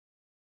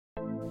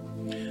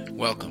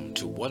Welcome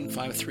to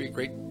 153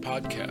 Great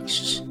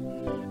Podcasts,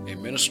 a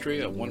ministry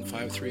of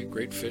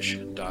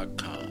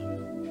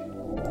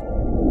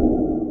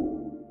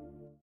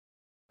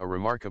 153greatfish.com. A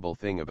remarkable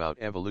thing about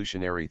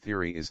evolutionary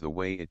theory is the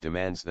way it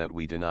demands that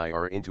we deny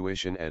our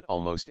intuition at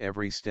almost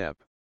every step.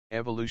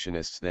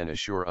 Evolutionists then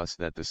assure us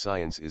that the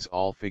science is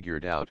all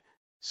figured out,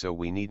 so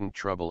we needn't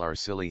trouble our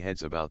silly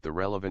heads about the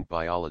relevant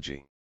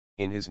biology.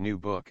 In his new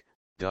book,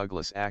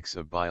 Douglas Axe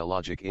of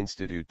Biologic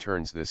Institute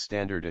turns this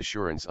standard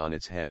assurance on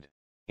its head.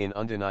 In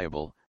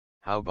Undeniable,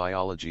 How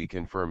Biology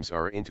Confirms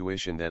Our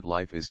Intuition That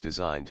Life is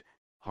Designed,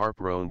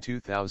 Harper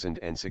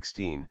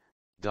 2016,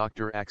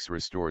 Dr. Axe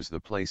restores the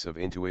place of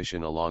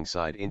intuition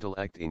alongside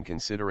intellect in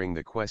considering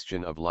the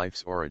question of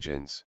life's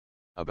origins.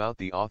 About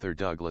the author,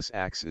 Douglas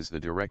Axe is the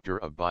director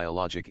of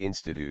Biologic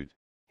Institute.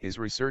 His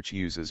research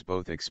uses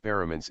both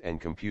experiments and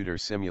computer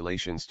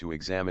simulations to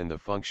examine the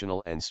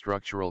functional and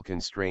structural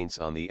constraints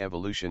on the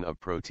evolution of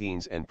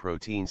proteins and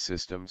protein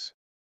systems.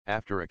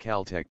 After a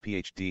Caltech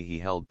PhD, he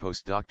held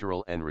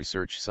postdoctoral and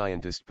research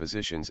scientist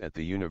positions at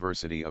the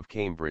University of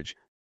Cambridge,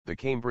 the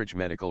Cambridge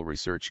Medical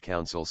Research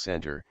Council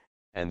Centre,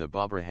 and the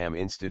Bobraham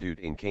Institute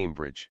in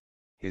Cambridge.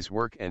 His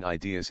work and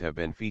ideas have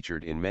been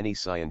featured in many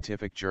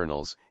scientific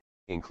journals,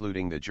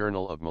 including the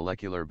Journal of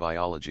Molecular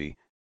Biology,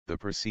 the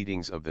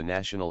Proceedings of the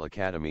National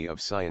Academy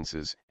of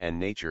Sciences, and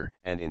Nature,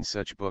 and in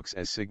such books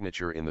as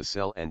Signature in the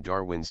Cell and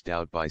Darwin's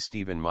Doubt by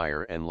Stephen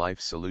Meyer and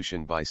Life's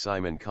Solution by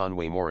Simon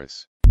Conway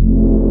Morris.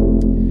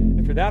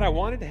 And for that, I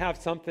wanted to have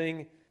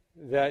something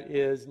that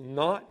is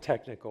not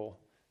technical,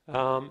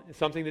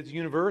 something that's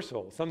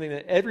universal, something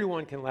that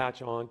everyone can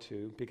latch on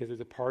to because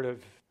it's a part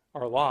of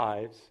our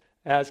lives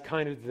as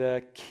kind of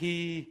the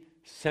key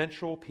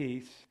central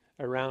piece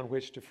around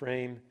which to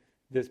frame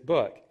this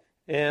book.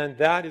 And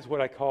that is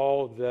what I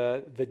call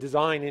the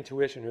design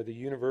intuition, or the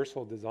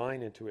universal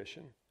design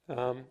intuition.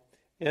 And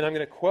I'm going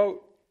to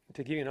quote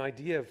to give you an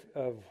idea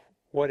of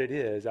what it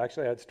is.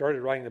 Actually, I had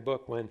started writing the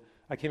book when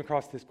I came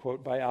across this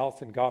quote by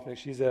Alison Gopnik.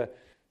 She's a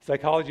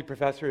psychology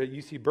professor at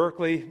UC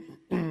Berkeley,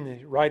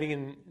 writing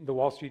in the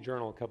Wall Street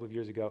Journal a couple of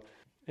years ago.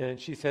 And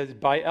she says,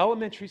 by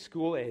elementary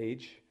school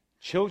age,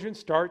 children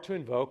start to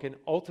invoke an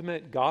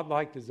ultimate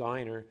godlike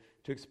designer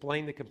to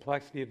explain the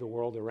complexity of the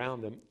world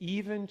around them,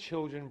 even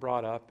children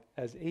brought up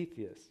as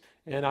atheists.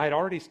 And I had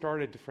already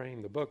started to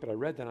frame the book, but I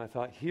read that and I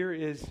thought,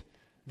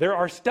 there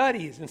are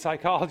studies in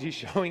psychology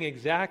showing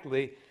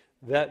exactly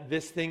that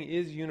this thing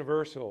is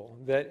universal,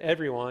 that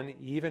everyone,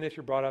 even if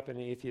you're brought up in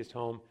an atheist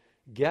home,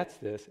 gets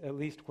this, at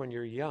least when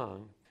you're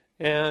young.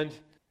 And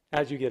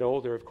as you get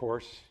older, of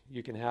course,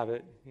 you can have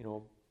it,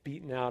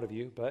 beaten out of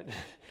you, but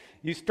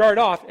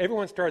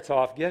everyone starts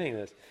off getting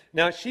this.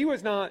 Now, she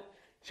was not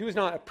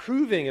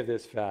approving of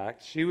this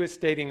fact. She was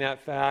stating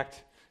that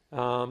fact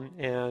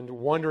and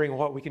wondering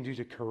what we can do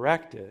to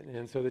correct it.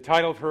 And so the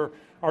title of her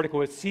article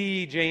was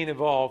See Jane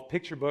Evolve,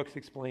 Picture Books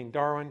Explain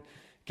Darwin.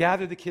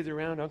 Gather the kids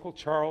around. Uncle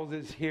Charles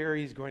is here.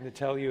 He's going to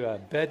tell you a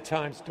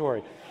bedtime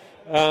story.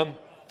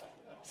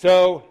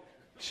 So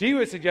she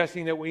was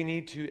suggesting that we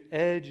need to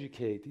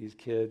educate these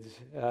kids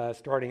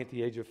starting at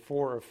the age of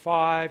 4 or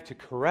 5 to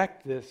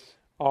correct this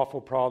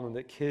awful problem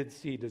that kids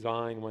see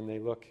design when they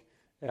look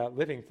at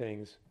living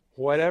things,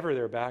 whatever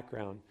their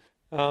background.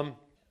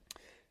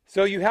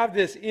 So you have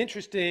this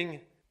interesting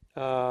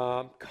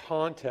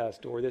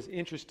contest, or this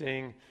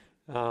interesting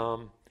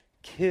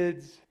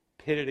kids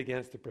pitted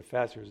against the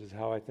professors is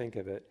how I think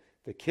of it.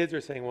 The kids are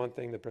saying one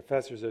thing, the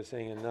professors are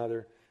saying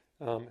another.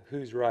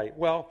 Who's right?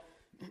 Well,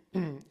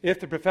 if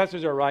the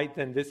professors are right,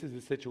 then this is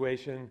the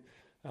situation.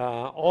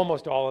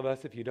 Almost all of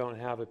us, if you don't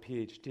have a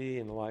PhD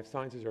in the life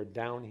sciences, are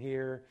down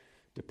here,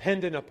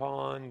 dependent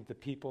upon the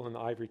people in the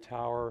ivory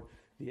tower,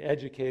 the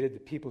educated,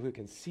 the people who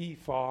can see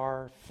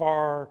far,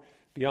 far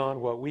beyond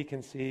what we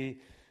can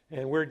see.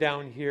 And we're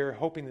down here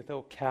hoping that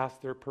they'll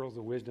cast their pearls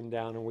of wisdom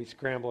down, and we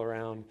scramble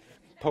around,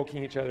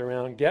 poking each other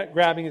around,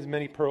 grabbing as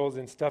many pearls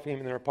and stuffing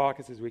them in our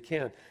pockets as we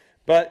can.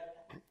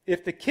 But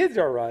if the kids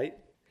are right,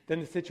 then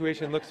the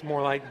situation looks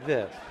more like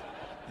this.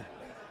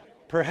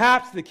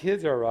 Perhaps the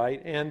kids are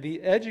right, and the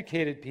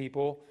educated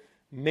people,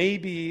 may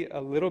be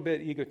a little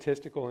bit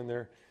egotistical in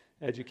their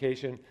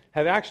education,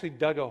 have actually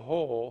dug a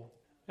hole,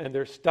 and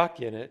they're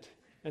stuck in it,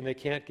 and they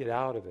can't get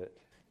out of it.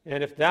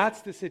 And if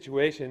that's the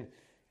situation,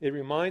 it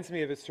reminds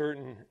me of a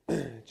certain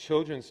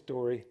children's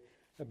story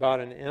about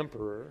an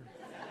emperor,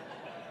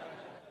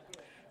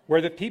 where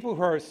the people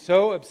who are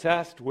so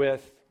obsessed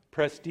with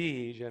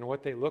prestige and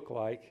what they look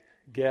like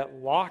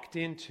get locked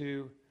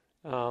into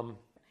a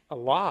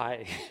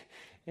lie.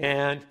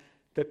 And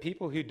the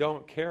people who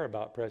don't care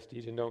about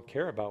prestige and don't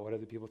care about what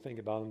other people think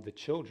about them, the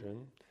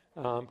children,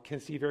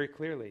 can see very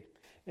clearly.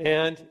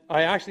 And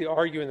I actually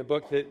argue in the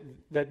book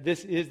that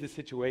this is the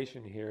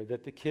situation here,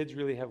 that the kids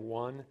really have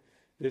won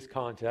this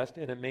contest,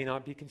 and it may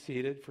not be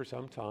conceded for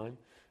some time.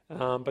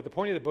 But the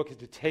point of the book is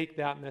to take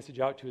that message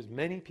out to as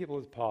many people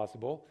as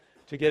possible,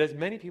 to get as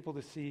many people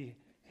to see,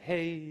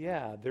 hey,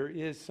 yeah, there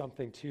is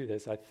something to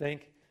this. I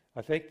think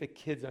the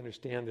kids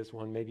understand this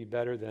one maybe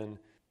better than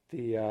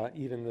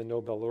even the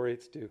Nobel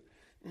laureates do.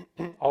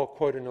 I'll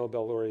quote a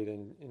Nobel laureate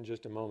in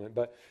just a moment.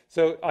 But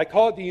so I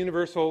call it the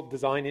universal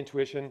design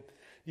intuition.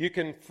 You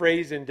can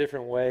phrase in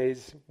different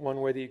ways.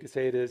 One way that you could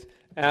say it is,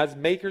 as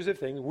makers of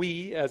things,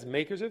 we as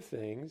makers of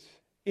things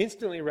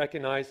instantly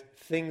recognize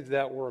things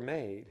that were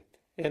made.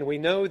 And we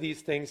know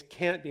these things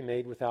can't be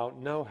made without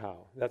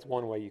know-how. That's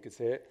one way you could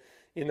say it.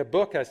 In the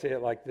book, I say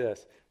it like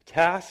this.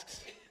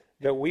 Tasks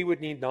that we would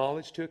need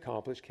knowledge to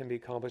accomplish can be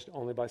accomplished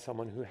only by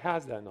someone who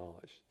has that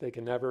knowledge. They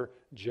can never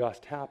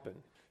just happen.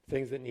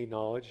 Things that need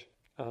knowledge,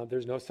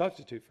 there's no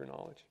substitute for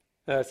knowledge.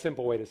 A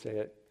simple way to say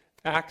it.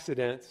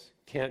 Accidents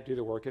can't do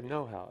the work of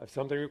know-how. If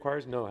something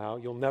requires know-how,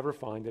 you'll never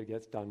find that it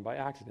gets done by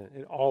accident.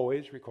 It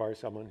always requires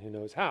someone who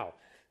knows how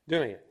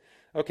doing it.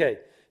 Okay,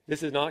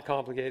 this is not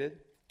complicated.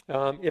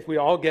 If we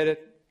all get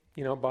it,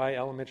 by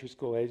elementary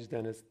school age,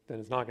 then it's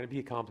not going to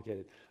be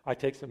complicated. I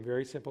take some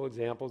very simple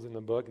examples in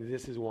the book.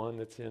 This is one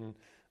that's in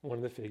one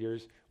of the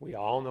figures. We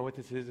all know what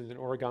this is an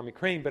origami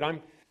crane, but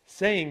I'm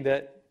saying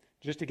that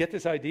just to get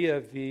this idea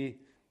of the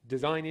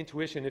design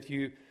intuition, if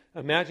you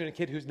imagine a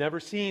kid who's never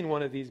seen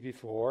one of these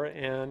before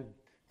and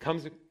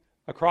comes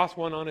across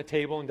one on a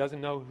table and doesn't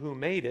know who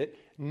made it,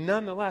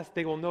 nonetheless,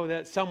 they will know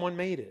that someone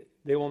made it.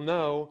 They will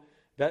know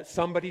that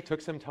somebody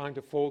took some time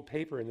to fold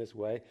paper in this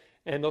way,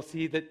 and they'll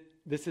see that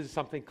this is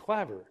something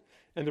clever.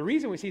 And the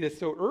reason we see this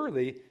so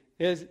early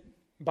is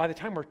by the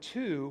time we're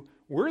 2,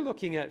 we're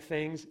looking at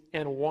things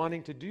and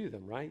wanting to do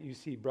them, right? You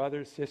see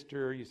brother,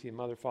 sister, you see a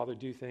mother, father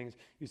do things,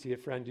 you see a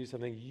friend do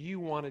something, you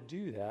want to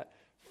do that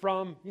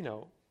from,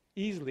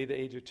 easily the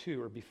age of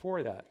 2 or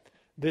before that.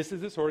 This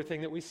is the sort of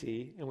thing that we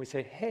see, and we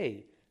say,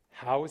 hey,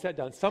 how is that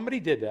done? Somebody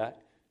did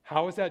that.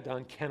 How is that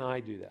done? Can I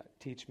do that?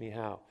 Teach me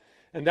how.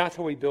 And that's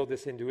how we build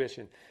this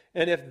intuition.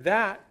 And if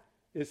that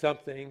is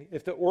something,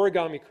 if the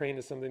origami crane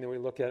is something that we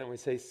look at and we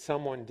say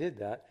someone did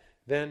that,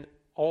 then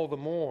all the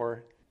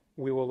more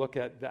we will look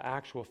at the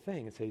actual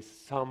thing and say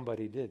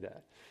somebody did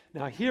that.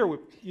 Now here,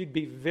 you'd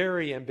be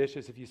very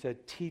ambitious if you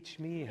said, teach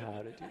me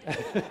how to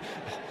do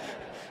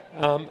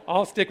that.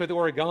 I'll stick with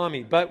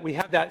origami, but we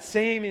have that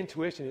same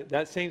intuition,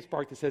 that same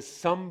spark that says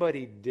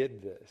somebody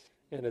did this,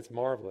 and it's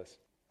marvelous.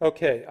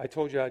 Okay, I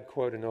told you I'd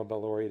quote a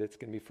Nobel laureate. It's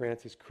going to be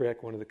Francis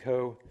Crick, one of the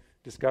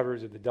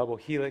co-discoverers of the double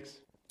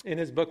helix. In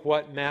his book,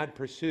 What Mad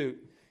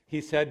Pursuit,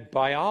 he said,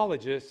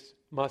 biologists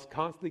must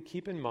constantly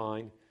keep in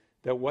mind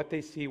that what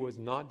they see was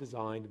not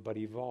designed but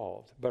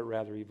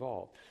rather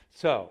evolved.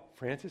 So,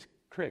 Francis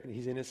Crick,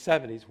 he's in his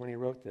 70s when he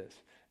wrote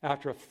this.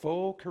 After a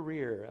full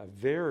career, a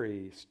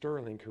very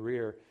sterling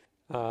career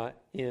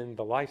in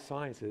the life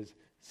sciences,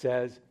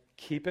 says,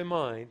 keep in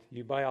mind,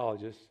 you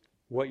biologists,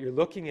 what you're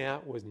looking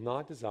at was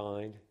not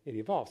designed, it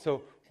evolved.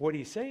 So what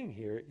he's saying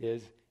here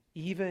is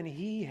even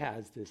he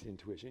has this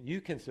intuition.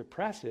 You can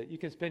suppress it. You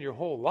can spend your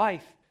whole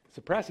life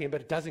suppressing it,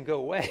 but it doesn't go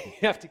away.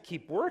 You have to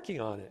keep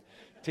working on it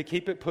to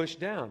keep it pushed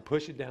down,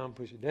 push it down,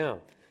 push it down.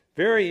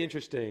 Very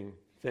interesting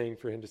thing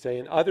for him to say.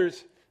 And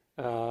others,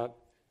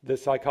 the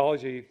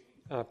psychology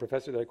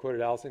professor that I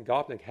quoted, Alison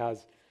Gopnik,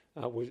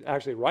 was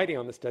actually writing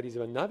on the studies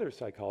of another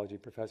psychology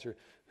professor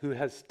who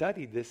has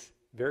studied this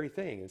very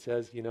thing and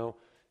says,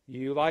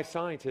 you life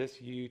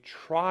scientists, you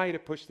try to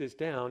push this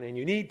down, and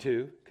you need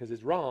to because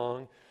it's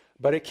wrong,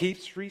 but it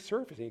keeps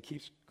resurfacing. It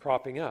keeps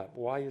cropping up.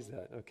 Why is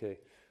that?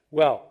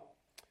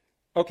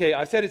 Okay,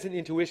 I said it's an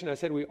intuition. I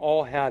said we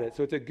all had it.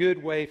 So it's a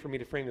good way for me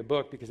to frame the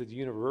book because it's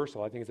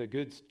universal. I think it's a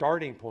good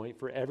starting point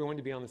for everyone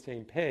to be on the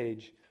same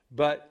page.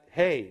 But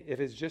hey, if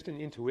it's just an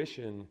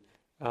intuition,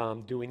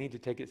 do we need to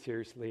take it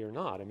seriously or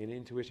not? I mean,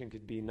 intuition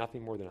could be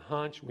nothing more than a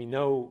hunch. We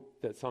know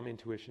that some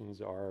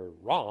intuitions are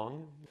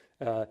wrong.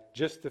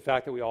 Just the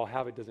fact that we all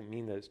have it doesn't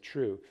mean that it's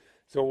true.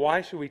 So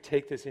why should we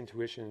take this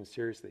intuition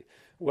seriously?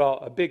 Well,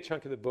 a big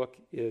chunk of the book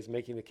is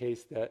making the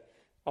case that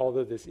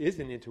although this is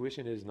an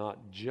intuition, it is not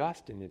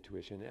just an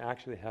intuition. It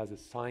actually has a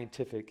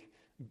scientific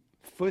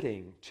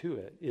footing to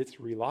it. It's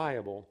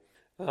reliable.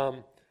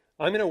 I'm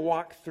going to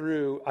walk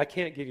through, I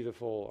can't give you the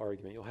full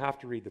argument. You'll have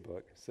to read the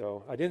book.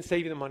 So I didn't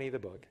save you the money of the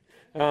book.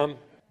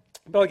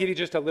 But I'll give you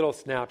just a little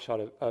snapshot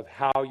of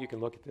how you can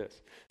look at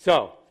this.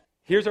 So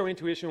here's our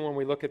intuition when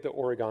we look at the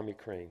origami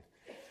crane.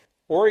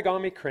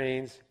 Origami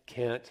cranes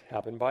can't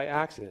happen by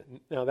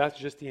accident. Now that's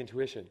just the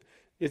intuition.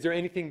 Is there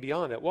anything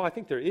beyond that? Well, I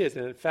think there is.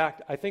 And in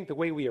fact, I think the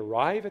way we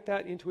arrive at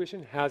that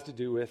intuition has to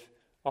do with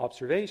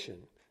observation.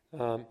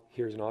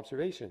 Here's an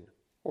observation.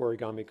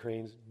 Origami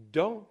cranes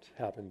don't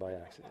happen by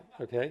accident,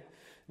 okay?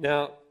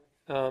 Now,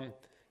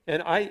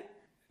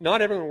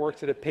 not everyone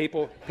works at a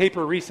paper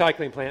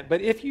recycling plant,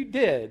 but if you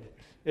did,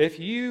 if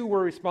you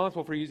were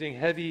responsible for using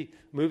heavy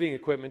moving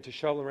equipment to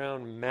shovel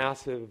around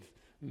massive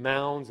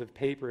mounds of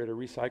paper at a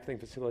recycling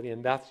facility,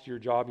 and that's your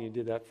job, and you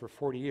did that for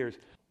 40 years,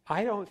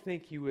 I don't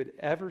think you would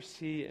ever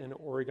see an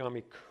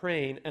origami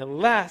crane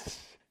unless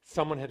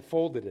someone had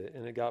folded it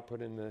and it got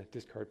put in the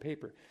discard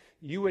paper.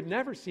 You would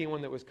never see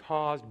one that was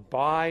caused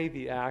by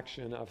the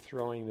action of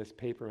throwing this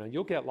paper around.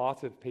 You'll get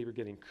lots of paper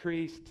getting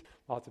creased,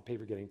 lots of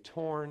paper getting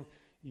torn.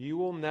 You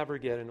will never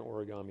get an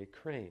origami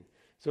crane.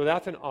 So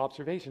that's an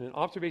observation. An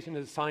observation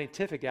is a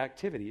scientific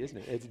activity, isn't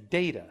it? It's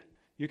data.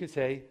 You can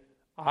say,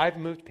 I've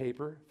moved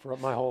paper for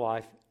my whole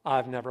life.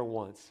 I've never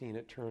once seen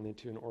it turn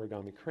into an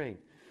origami crane.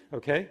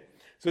 Okay?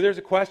 So there's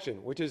a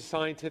question, which is a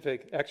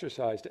scientific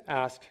exercise to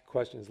ask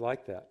questions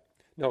like that.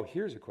 No,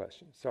 here's a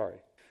question. Sorry.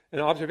 An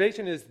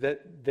observation is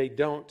that they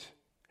don't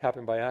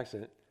happen by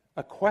accident.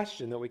 A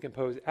question that we can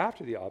pose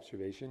after the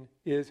observation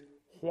is,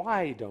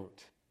 why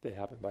don't they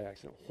happen by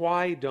accident?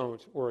 Why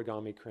don't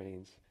origami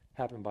cranes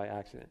happen by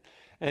accident?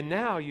 And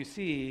now you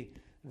see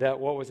that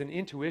what was an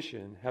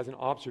intuition has an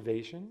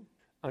observation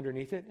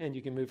underneath it, and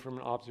you can move from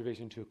an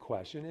observation to a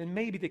question. And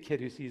maybe the kid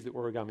who sees the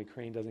origami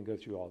crane doesn't go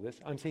through all this.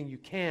 I'm saying you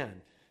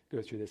can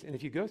go through this. And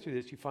if you go through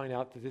this, you find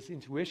out that this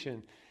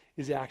intuition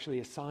is actually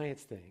a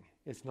science thing.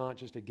 It's not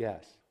just a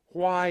guess.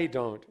 Why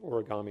don't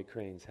origami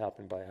cranes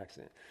happen by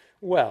accident?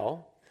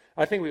 Well,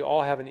 I think we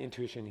all have an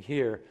intuition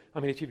here. I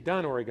mean, if you've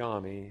done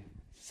origami,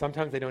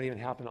 sometimes they don't even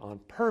happen on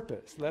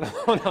purpose, let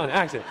alone on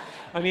accident.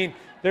 I mean,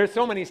 there's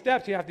so many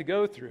steps you have to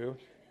go through,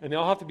 and they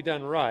all have to be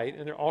done right,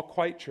 and they're all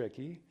quite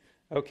tricky.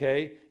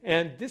 Okay,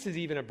 and this is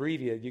even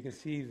abbreviated. You can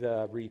see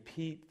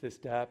repeat the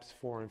steps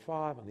 4 and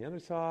 5 on the other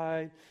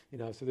side.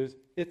 So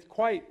it's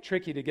quite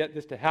tricky to get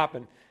this to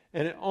happen,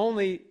 and it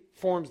only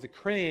forms the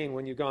crane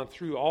when you've gone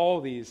through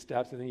all these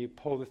steps, and then you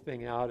pull the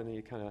thing out, and then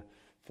you kind of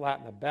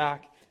flatten the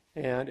back,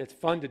 and it's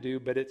fun to do,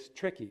 but it's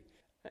tricky.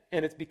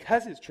 And it's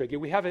because it's tricky.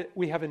 We have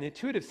an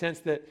intuitive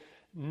sense that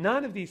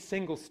none of these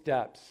single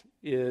steps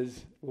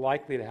is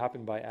likely to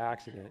happen by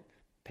accident.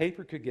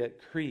 Paper could get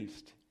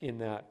creased in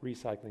that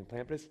recycling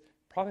plant, but it's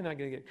probably not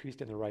going to get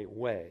creased in the right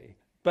way.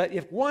 But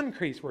if one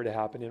crease were to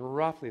happen in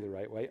roughly the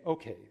right way,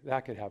 okay,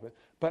 that could happen.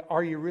 But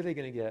are you really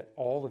going to get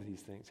all of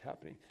these things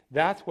happening?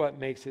 That's what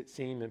makes it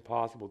seem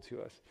impossible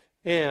to us.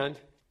 And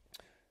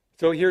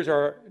so here's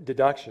our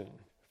deduction.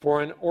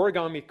 For an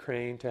origami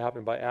crane to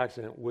happen by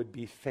accident would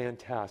be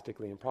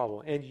fantastically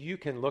improbable. And you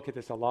can look at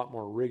this a lot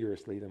more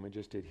rigorously than we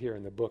just did here,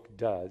 and the book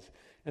does.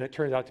 And it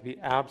turns out to be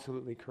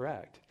absolutely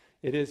correct.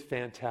 It is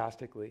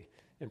fantastically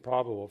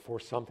improbable for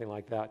something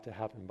like that to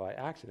happen by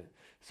accident.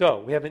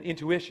 So we have an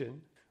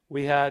intuition.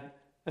 We had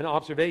an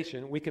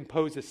observation. We can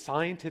pose a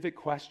scientific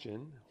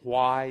question.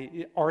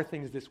 Why are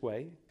things this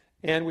way?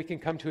 And we can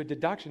come to a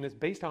deduction that's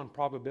based on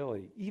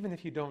probability. Even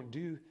if you don't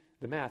do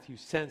the math, you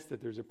sense that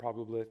there's a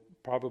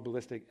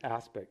probabilistic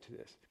aspect to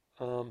this.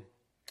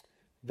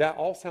 That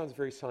all sounds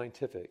very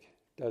scientific,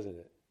 doesn't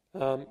it?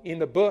 In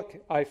the book,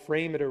 I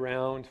frame it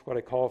around what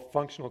I call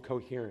functional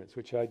coherence,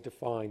 which I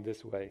define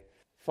this way.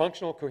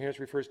 Functional coherence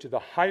refers to the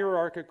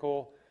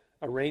hierarchical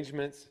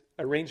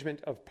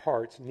arrangement of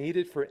parts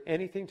needed for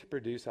anything to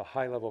produce a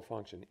high-level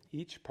function,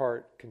 each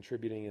part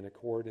contributing in a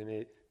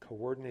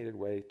coordinated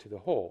way to the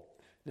whole.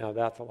 Now,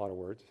 that's a lot of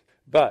words,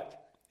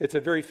 but it's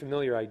a very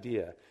familiar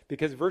idea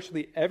because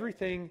virtually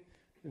everything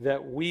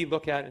that we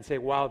look at and say,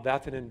 wow,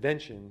 that's an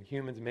invention,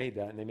 humans made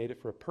that, and they made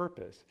it for a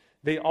purpose,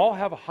 they all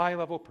have a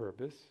high-level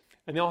purpose,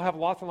 and they all have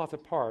lots and lots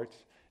of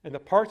parts, and the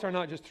parts are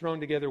not just thrown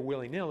together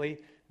willy-nilly,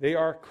 they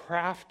are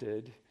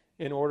crafted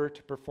in order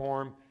to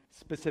perform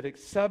specific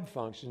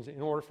sub-functions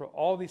in order for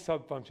all these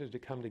sub-functions to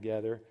come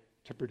together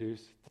to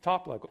produce the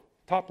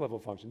top-level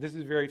function. This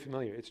is very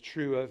familiar. It's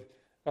true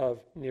of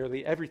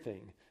nearly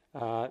everything.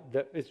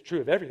 It's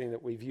true of everything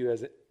that we view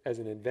as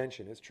an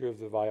invention. It's true of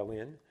the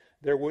violin.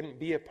 There wouldn't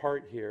be a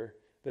part here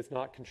that's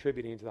not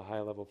contributing to the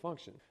high-level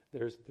function.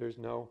 There's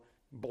no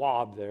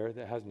blob there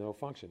that has no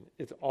function.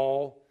 It's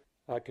all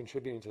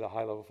contributing to the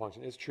high-level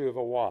function. It's true of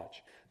a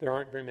watch. There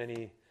aren't very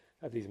many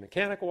of these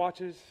mechanical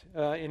watches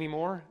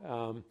anymore,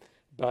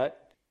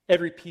 but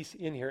every piece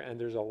in here, and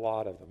there's a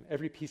lot of them,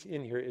 every piece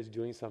in here is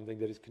doing something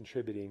that is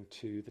contributing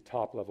to the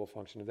top-level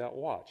function of that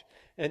watch.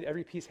 And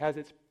every piece has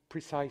its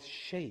precise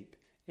shape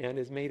and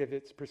is made of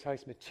its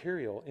precise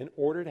material in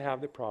order to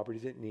have the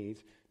properties it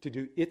needs to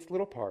do its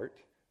little part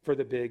for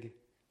the big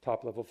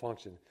top-level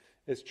function.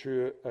 It's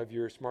true of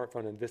your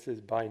smartphone, and this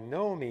is by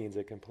no means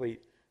a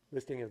complete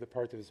listing of the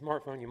parts of a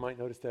smartphone. You might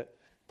notice that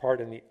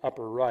part in the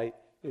upper right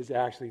is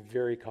actually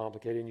very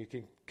complicated, and you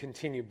can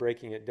continue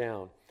breaking it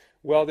down.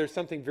 Well, there's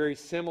something very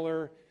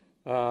similar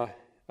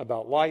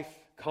about life,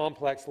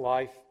 complex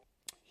life,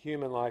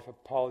 human life.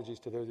 Apologies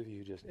to those of you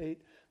who just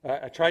ate.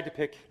 I tried to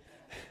pick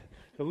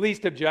the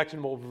least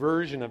objectionable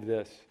version of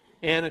this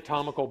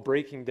anatomical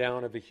breaking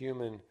down of the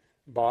human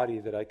body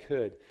that I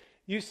could.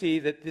 You see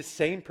that this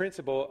same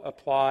principle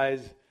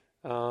applies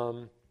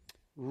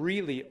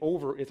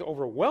it's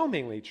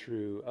overwhelmingly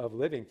true of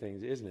living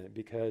things, isn't it?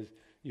 Because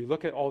you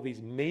look at all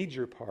these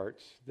major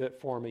parts that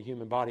form a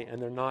human body,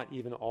 and they're not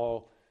even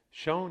all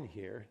shown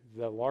here.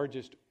 The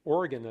largest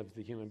organ of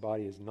the human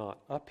body is not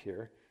up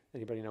here.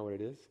 Anybody know what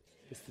it is?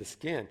 It's the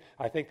skin.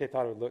 I think they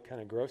thought it would look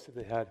kind of gross if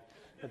they had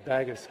a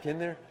bag of skin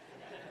there.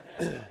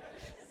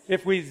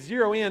 If we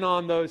zero in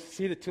on those,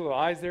 see the two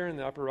eyes there in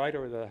the upper right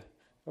over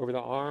the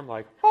arm,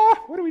 like,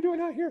 what are we doing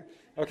out here?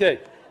 Okay,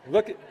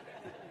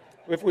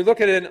 if we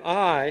look at an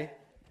eye,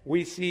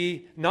 we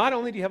see not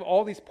only do you have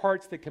all these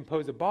parts that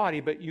compose a body,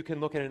 but you can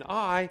look at an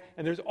eye,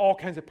 and there's all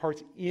kinds of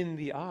parts in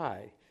the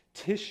eye,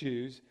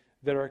 tissues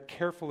that are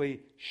carefully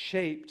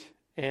shaped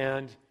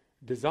and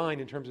designed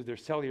in terms of their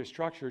cellular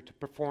structure to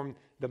perform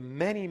the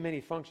many,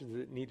 many functions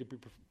that need to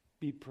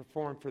be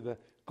performed for the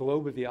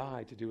globe of the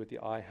eye to do what the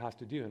eye has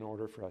to do in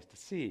order for us to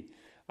see.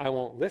 I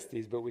won't list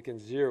these, but we can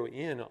zero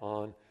in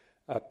on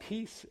a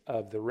piece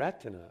of the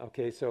retina.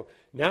 Okay, so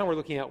now we're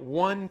looking at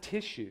one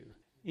tissue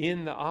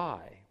in the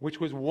eye, which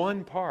was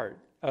one part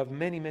of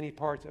many, many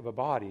parts of a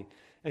body.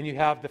 And you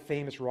have the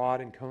famous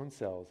rod and cone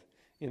cells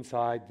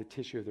inside the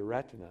tissue of the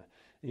retina.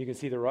 And you can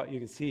see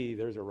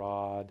there's a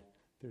rod,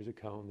 there's a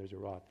cone, there's a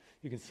rod.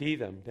 You can see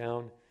them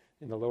down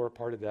in the lower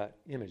part of that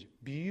image.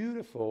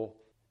 Beautiful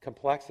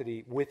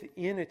complexity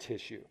within a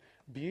tissue.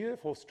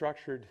 Beautiful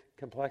structured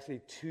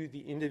complexity to the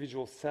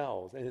individual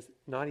cells. And it's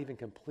not even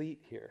complete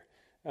here,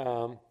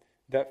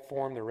 that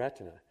form the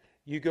retina.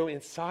 You go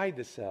inside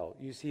the cell,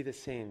 you see the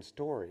same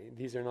story.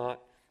 This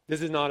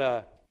is not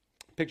a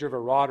picture of a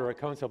rod or a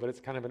cone cell, but it's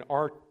kind of an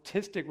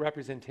artistic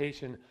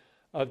representation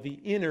of the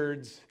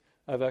innards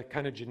of a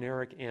kind of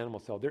generic animal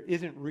cell. There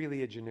isn't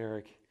really a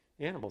generic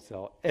animal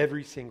cell.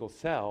 Every single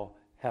cell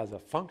has a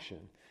function,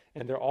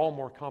 and they're all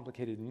more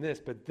complicated than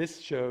this, but this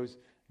shows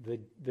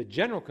the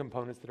general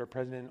components that are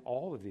present in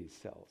all of these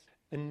cells.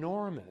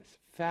 Enormous,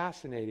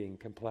 fascinating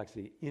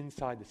complexity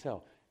inside the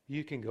cell.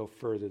 You can go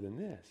further than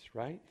this,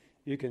 right?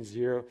 You can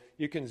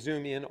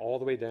zoom in all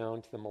the way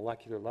down to the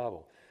molecular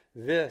level.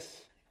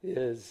 This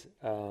is,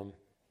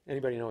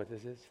 anybody know what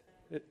this is?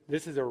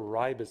 This is a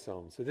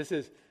ribosome. So this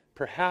is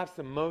perhaps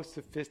the most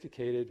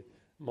sophisticated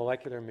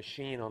molecular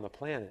machine on the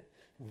planet.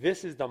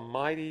 This is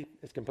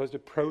it's composed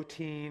of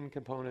protein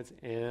components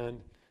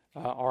and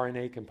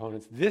RNA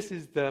components. This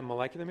is the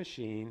molecular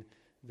machine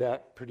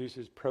that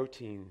produces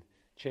protein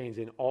chains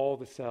in all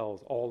the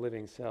cells, all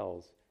living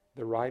cells,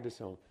 the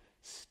ribosome.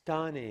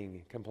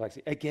 Stunning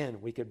complexity.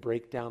 Again, we could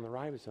break down the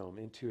ribosome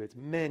into its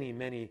many,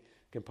 many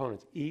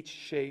components, each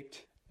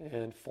shaped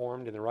and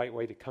formed in the right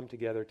way to come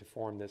together to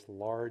form this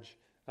large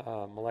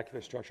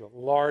molecular structure.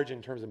 Large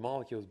in terms of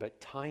molecules, but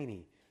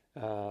tiny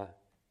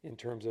in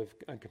terms of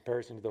in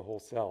comparison to the whole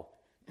cell.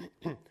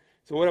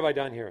 So what have I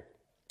done here?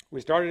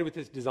 We started with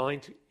this design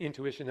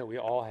intuition that we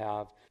all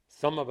have.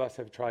 Some of us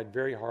have tried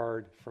very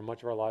hard for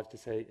much of our lives to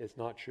say, it's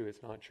not true,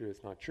 it's not true,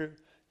 it's not true.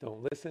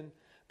 Don't listen.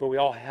 But we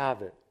all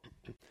have it.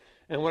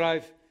 And what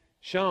I've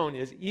shown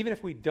is even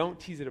if we don't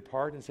tease it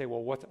apart and say,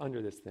 well, what's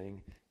under this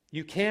thing?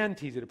 You can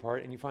tease it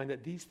apart and you find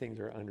that these things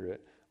are under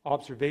it.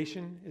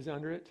 Observation is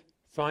under it.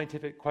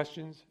 Scientific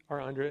questions are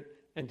under it.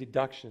 And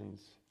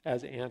deductions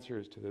as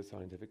answers to those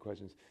scientific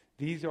questions.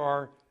 These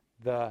are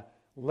the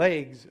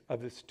legs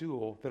of the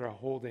stool that are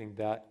holding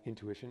that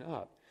intuition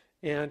up.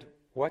 And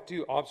what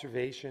do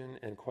observation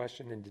and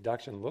question and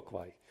deduction look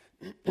like?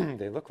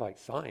 They look like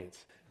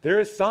science. There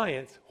is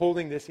science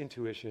holding this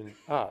intuition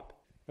up.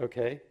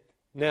 Okay?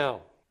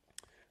 Now,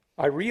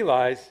 I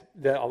realize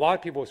that a lot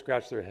of people will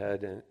scratch their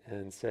head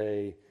and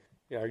say,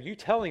 are you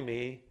telling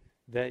me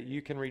that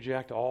you can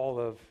reject all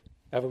of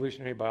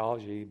evolutionary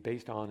biology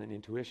based on an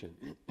intuition?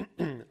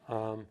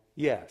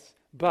 Yes,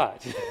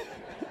 but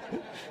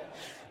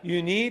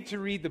you need to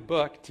read the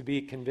book to be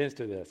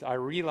convinced of this. I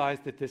realize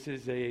that this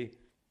is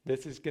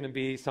going to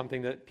be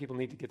something that people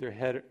need to get their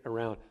head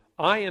around.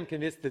 I am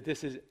convinced that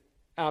this is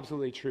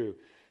absolutely true,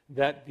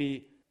 that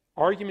the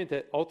argument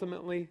that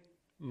ultimately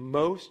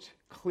most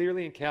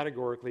clearly and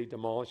categorically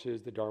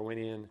demolishes the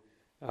Darwinian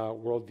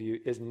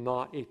worldview is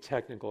not a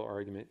technical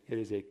argument. It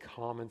is a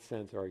common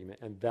sense argument.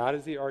 And that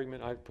is the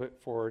argument I've put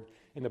forward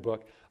in the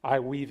book. I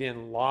weave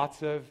in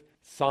lots of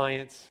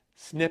science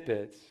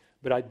snippets,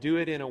 but I do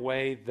it in a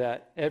way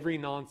that every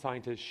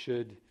non-scientist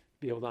should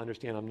be able to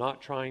understand. I'm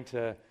not trying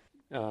to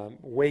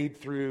wade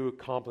through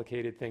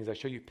complicated things. I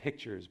show you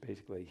pictures,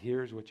 basically.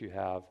 Here's what you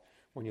have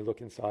when you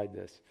look inside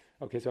this.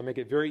 Okay, so I make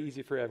it very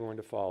easy for everyone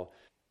to follow.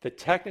 The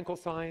technical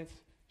science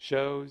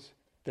shows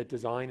that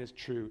design is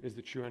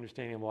the true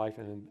understanding of life,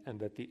 and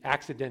that the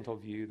accidental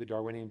view, the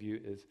Darwinian view,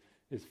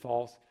 is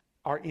false.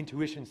 Our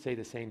intuitions say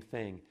the same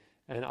thing,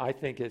 and I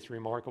think it's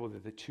remarkable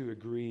that the two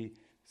agree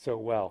so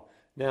well.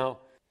 Now,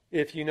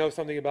 if you know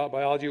something about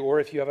biology,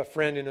 or if you have a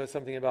friend who knows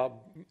something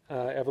about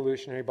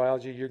evolutionary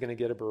biology, you're going to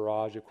get a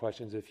barrage of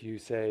questions if you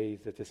say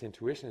that this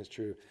intuition is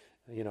true.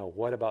 You know,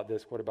 what about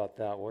this? What about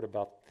that? What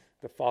about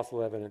the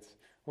fossil evidence?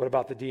 What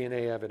about the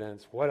DNA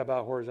evidence? What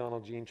about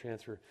horizontal gene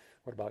transfer?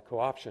 What about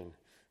co-option?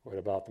 What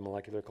about the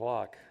molecular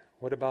clock?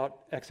 What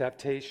about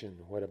exaptation?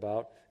 What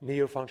about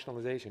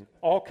neo-functionalization?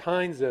 All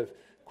kinds of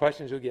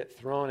questions will get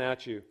thrown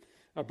at you,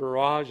 a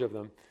barrage of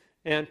them.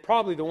 And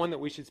probably the one that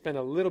we should spend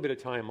a little bit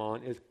of time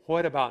on is,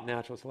 what about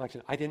natural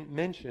selection? I didn't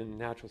mention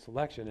natural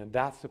selection, and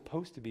that's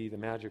supposed to be the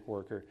magic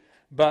worker.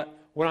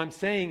 But what I'm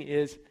saying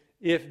is,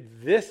 if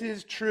this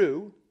is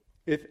true,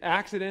 if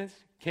accidents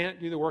can't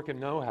do the work of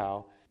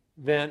know-how,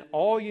 then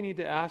all you need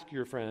to ask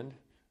your friend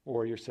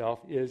or yourself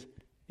is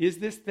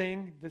this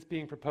thing that's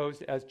being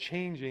proposed as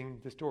changing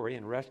the story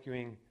and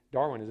rescuing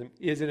Darwinism,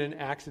 is it an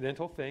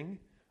accidental thing,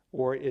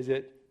 or is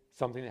it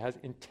something that has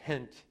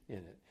intent in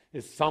it?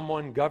 Is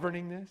someone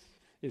governing this?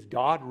 Is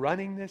God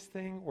running this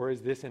thing? Or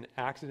is this an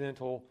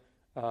accidental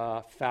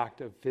fact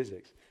of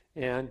physics?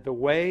 And the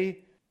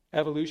way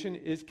evolution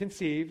is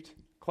conceived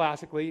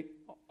classically,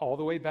 all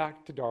the way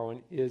back to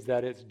Darwin is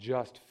that it's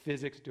just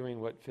physics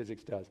doing what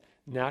physics does.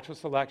 Natural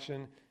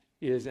selection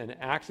is an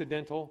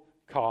accidental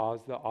cause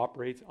that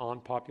operates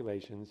on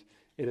populations.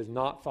 It is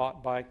not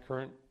thought by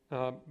current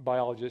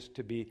biologists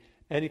to be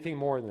anything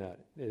more than that.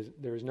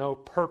 There is no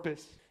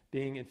purpose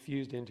being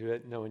infused into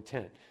it, no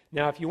intent.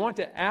 Now, if you want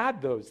to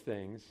add those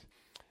things,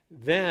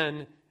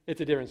 then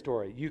it's a different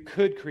story. You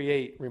could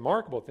create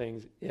remarkable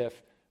things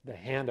if the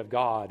hand of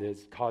God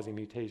is causing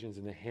mutations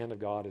and the hand of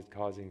God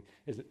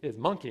is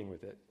monkeying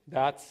with it.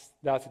 That's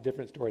a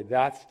different story.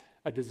 That's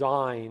a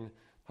design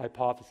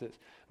hypothesis.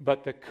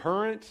 But the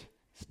current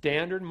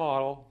standard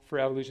model for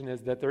evolution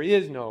is that there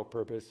is no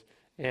purpose,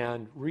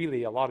 and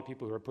really a lot of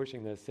people who are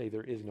pushing this say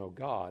there is no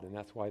God, and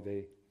that's why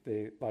they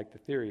like the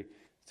theory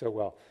so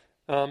well.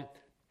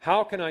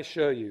 How can I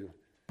show you?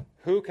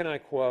 Who can I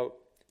quote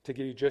to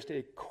give you just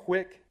a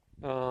quick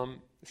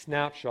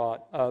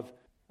snapshot of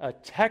a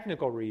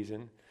technical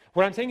reason?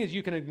 What I'm saying is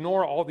you can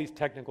ignore all these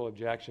technical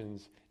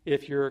objections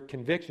if your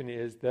conviction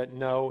is that,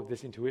 no,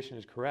 this intuition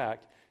is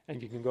correct, and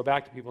you can go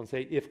back to people and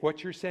say, if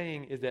what you're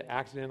saying is that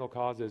accidental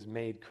causes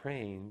made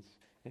cranes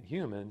and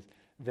humans,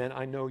 then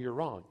I know you're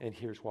wrong, and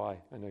here's why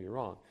I know you're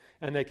wrong.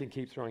 And they can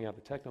keep throwing out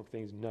the technical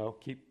things. No,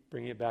 keep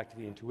bringing it back to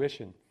the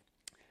intuition.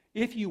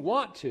 If you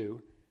want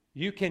to,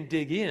 you can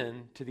dig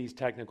in to these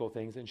technical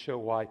things and show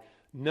why,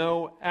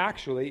 no,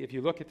 actually, if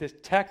you look at this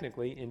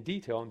technically in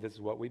detail, and this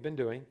is what we've been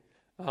doing,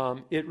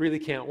 it really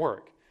can't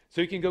work. So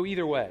you can go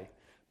either way.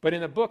 But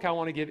in the book, I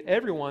want to give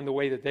everyone the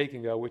way that they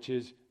can go, which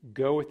is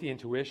go with the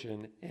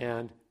intuition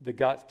and the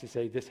guts to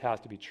say this has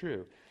to be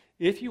true.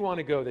 If you want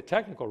to go the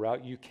technical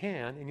route, you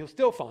can, and you'll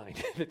still find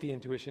that the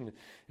intuition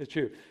is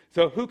true.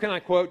 So who can I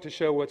quote to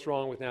show what's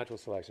wrong with natural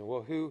selection?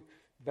 Well, who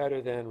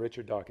better than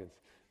Richard Dawkins?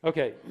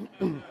 Okay,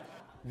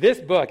 this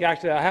book,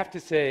 actually, I have to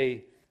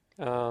say,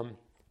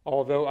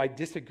 although I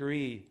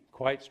disagree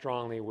quite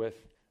strongly with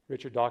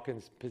Richard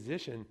Dawkins'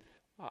 position,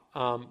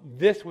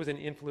 this was an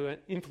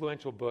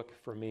influential book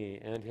for me,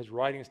 and his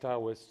writing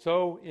style was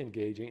so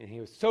engaging, and he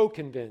was so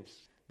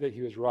convinced that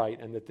he was right,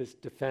 and that this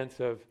defense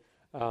of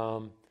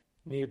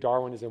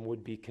neo-Darwinism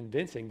would be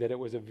convincing, that it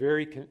was a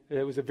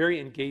very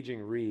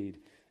engaging read.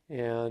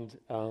 And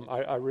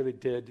I really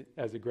did,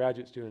 as a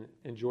graduate student,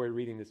 enjoy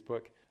reading this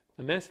book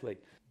immensely.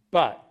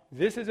 But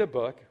this is a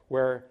book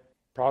where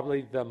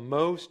probably the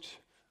most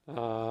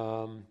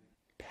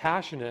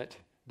passionate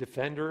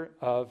defender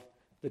of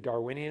the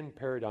Darwinian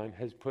paradigm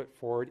has put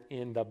forward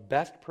in the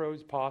best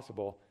prose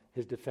possible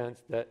his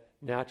defense that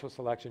natural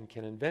selection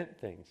can invent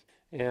things.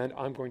 And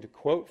I'm going to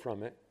quote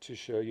from it to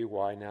show you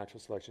why natural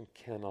selection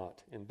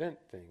cannot invent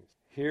things.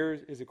 Here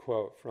is a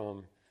quote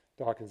from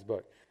Dawkins'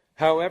 book.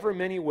 However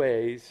many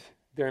ways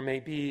there may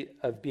be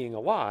of being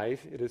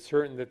alive, it is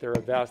certain that there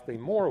are vastly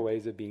more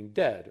ways of being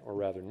dead, or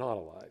rather not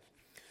alive.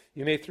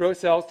 You may throw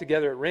cells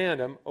together at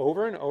random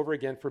over and over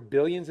again for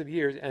billions of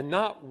years, and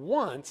not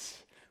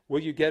once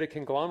will you get a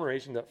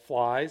conglomeration that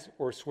flies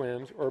or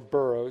swims or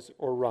burrows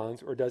or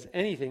runs or does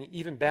anything,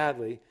 even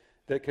badly,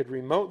 that could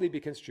remotely be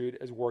construed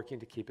as working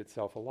to keep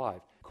itself alive.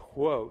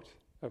 Quote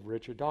of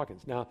Richard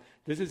Dawkins. Now,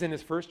 this is in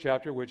his first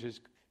chapter, which is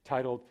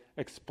titled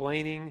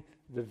Explaining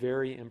the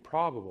Very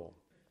Improbable.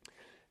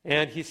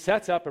 And he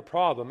sets up a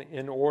problem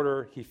in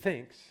order, he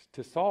thinks,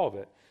 to solve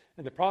it.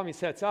 And the problem he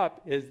sets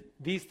up is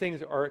these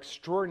things are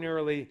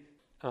extraordinarily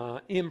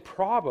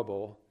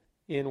improbable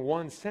in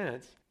one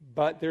sense,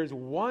 but there's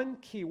one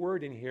key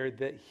word in here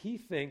that he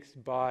thinks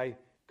by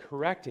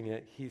correcting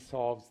it, he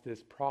solves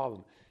this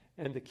problem.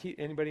 And the key,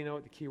 anybody know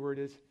what the key word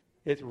is?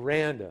 It's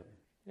random.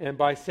 And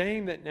by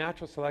saying that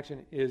natural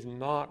selection is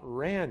not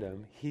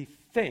random, he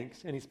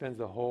thinks, and he spends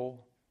the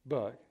whole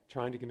book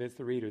trying to convince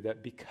the reader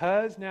that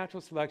because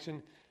natural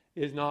selection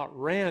is not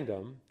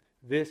random,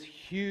 this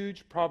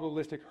huge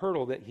probabilistic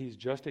hurdle that he's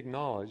just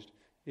acknowledged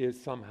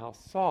is somehow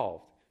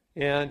solved.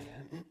 And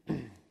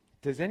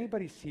does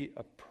anybody see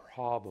a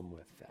problem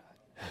with that?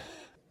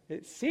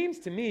 It seems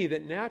to me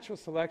that natural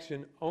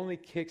selection only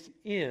kicks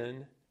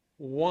in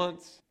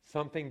once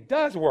something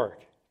does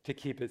work to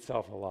keep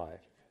itself alive.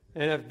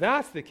 And if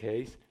that's the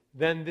case,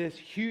 then this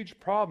huge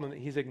problem that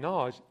he's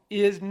acknowledged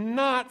is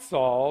not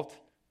solved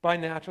by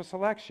natural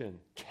selection.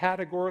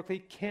 Categorically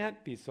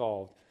can't be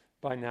solved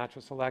by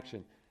natural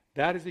selection.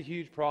 That is a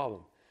huge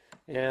problem.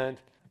 And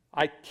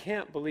I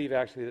can't believe,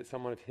 actually, that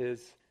someone of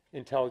his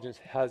intelligence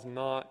has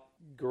not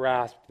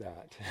grasped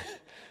that.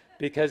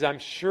 Because I'm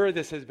sure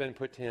this has been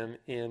put to him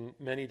in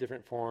many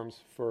different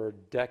forms for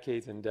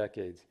decades and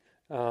decades.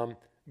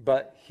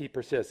 But he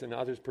persists, and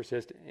others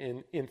persist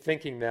in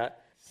thinking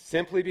that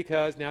simply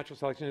because natural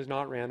selection is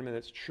not random, and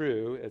it's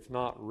true, it's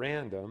not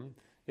random,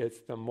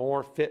 it's the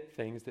more fit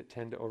things that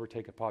tend to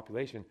overtake a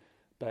population.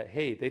 But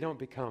hey, they don't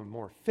become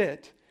more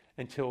fit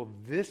until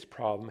this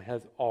problem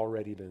has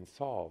already been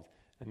solved.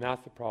 And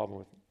that's the problem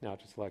with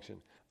natural selection.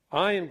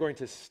 I am going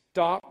to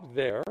stop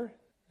there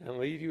and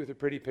leave you with a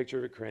pretty picture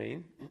of a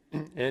crane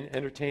and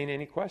entertain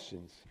any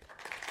questions.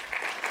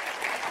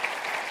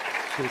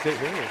 Should we sit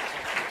here?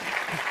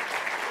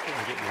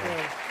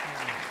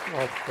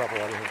 I'll drop a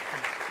lot of here.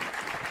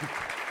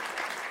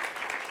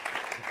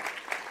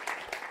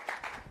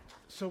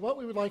 So what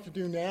we would like to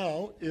do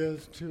now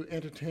is to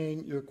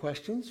entertain your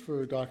questions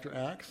for Dr.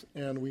 Axe,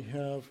 and we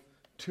have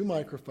 2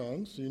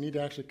 microphones, so you need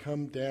to actually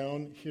come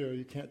down here.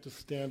 You can't just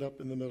stand up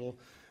in the middle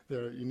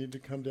there. You need to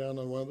come down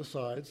on one of the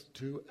sides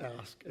to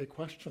ask a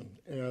question.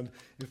 And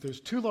if there's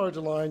too large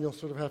a line, you'll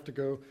sort of have to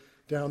go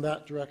down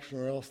that direction,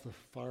 or else the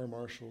fire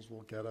marshals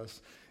will get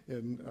us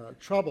in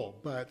trouble.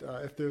 But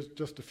if there's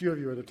just a few of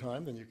you at a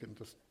time, then you can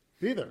just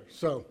be there.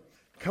 So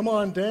come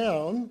on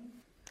down.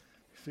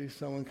 See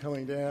someone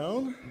coming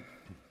down.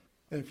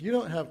 And if you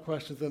don't have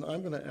questions, then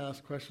I'm going to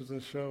ask questions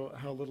and show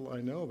how little I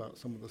know about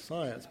some of the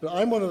science. But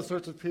I'm one of the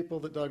sorts of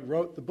people that Doug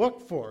wrote the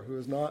book for, who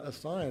is not a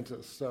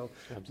scientist. So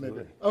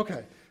Absolutely.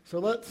 Okay, so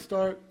let's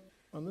start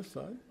on this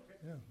side.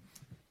 Yeah.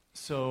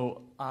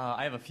 So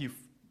I have a few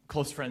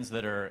close friends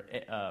that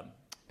are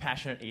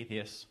passionate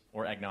atheists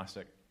or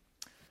agnostic.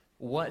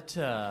 What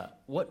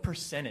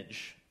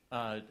percentage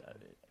of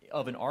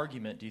an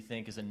argument do you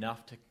think is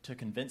enough to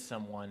convince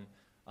someone,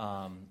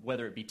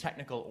 whether it be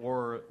technical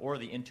or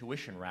the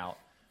intuition route,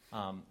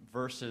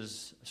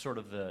 versus sort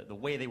of the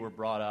way they were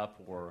brought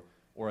up,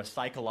 or a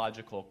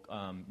psychological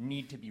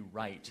need to be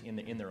right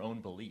in their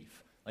own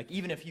belief? Like,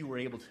 even if you were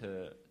able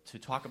to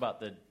talk about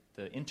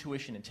the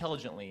intuition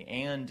intelligently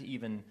and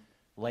even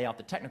lay out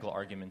the technical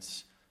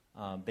arguments,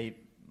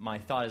 my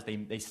thought is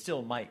they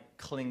still might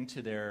cling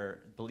to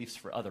their beliefs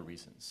for other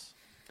reasons.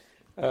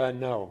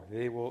 No,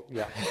 they will,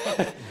 yeah.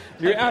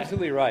 You're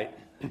absolutely right.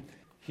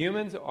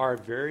 Humans are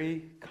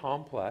very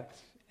complex,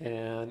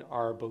 and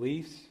our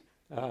beliefs,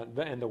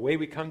 and the way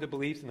we come to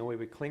beliefs and the way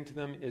we cling to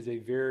them is a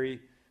very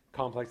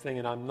complex thing.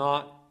 And I'm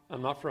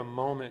not for a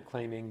moment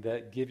claiming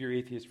that give your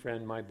atheist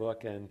friend my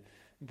book and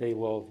they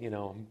will,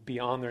 be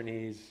on their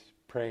knees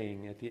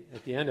praying at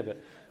the end of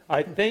it.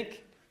 I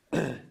think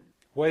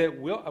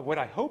what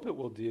I hope it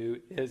will do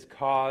is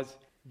cause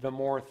the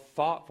more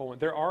thoughtful.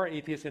 There are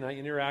atheists, and I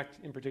interact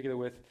in particular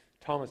with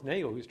Thomas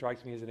Nagel, who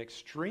strikes me as an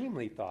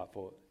extremely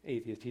thoughtful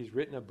atheist. He's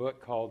written a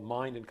book called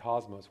Mind and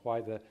Cosmos,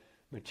 Why the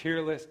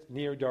Materialist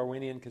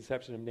Neo-Darwinian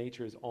Conception of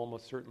Nature is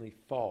Almost Certainly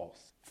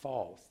False.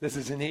 False. This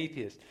is an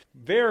atheist.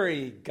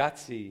 Very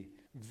gutsy,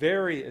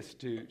 very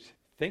astute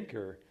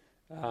thinker,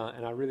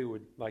 and I really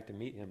would like to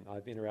meet him.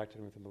 I've interacted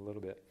with him a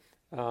little bit.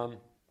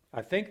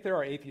 I think there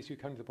are atheists who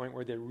come to the point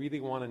where they really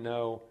want to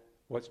know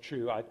what's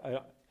true.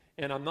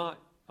 And I'm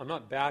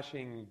not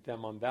bashing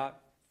them on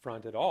that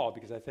front at all,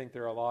 because I think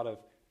there are a lot of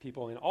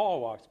people in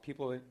all walks,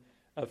 people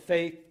of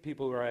faith,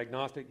 people who are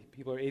agnostic,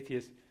 people who are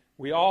atheists.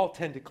 We all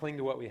tend to cling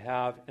to what we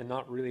have and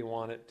not really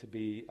want it to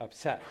be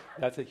upset.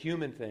 That's a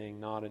human thing,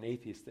 not an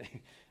atheist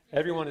thing.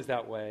 Everyone is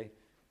that way.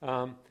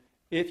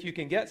 If you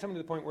can get someone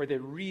to the point where they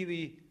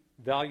really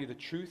value the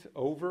truth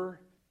over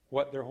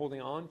what they're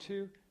holding on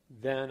to,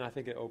 then I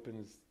think it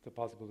opens the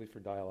possibility for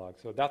dialogue.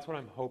 So that's what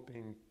I'm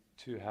hoping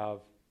to have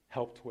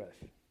helped with.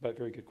 But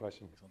very good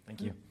question.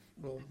 Thank you.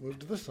 We'll move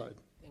to this side.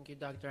 Thank you,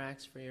 Dr.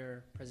 Axe, for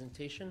your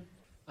presentation.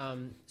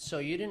 So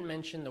you didn't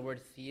mention the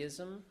word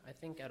theism, I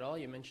think, at all.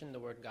 You mentioned the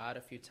word God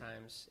a few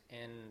times,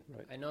 and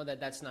Right. I know that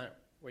that's not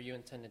where you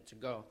intended to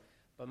go.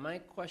 But my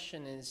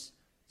question is,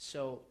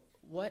 so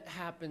what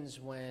happens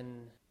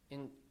when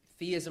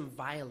theism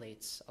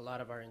violates a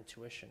lot of our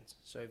intuitions?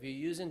 So if you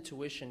use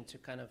intuition to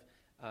kind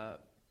of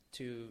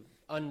to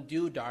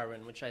undo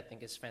Darwin, which I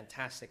think is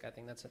fantastic. I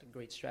think that's a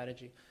great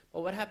strategy.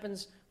 But what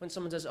happens when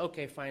someone says,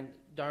 okay, fine,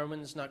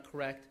 Darwin's not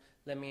correct.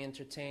 Let me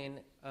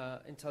entertain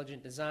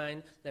intelligent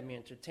design. Let me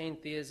entertain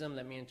theism.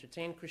 Let me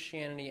entertain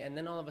Christianity. And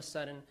then all of a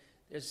sudden,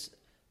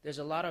 there's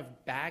a lot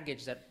of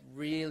baggage that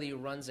really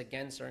runs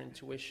against our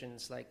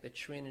intuitions, like the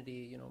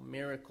Trinity,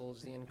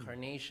 miracles, the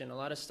incarnation, a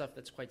lot of stuff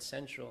that's quite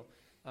central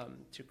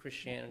to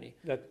Christianity.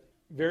 That's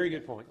very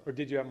good point. Or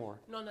did you have more?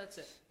 No, that's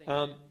it.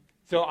 Thank you.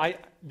 So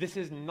this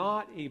is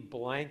not a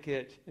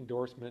blanket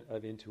endorsement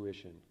of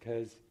intuition,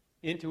 because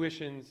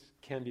intuitions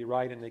can be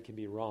right and they can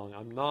be wrong.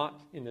 I'm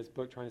not in this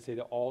book trying to say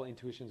that all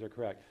intuitions are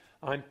correct.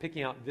 I'm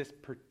picking out this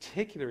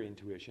particular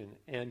intuition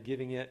and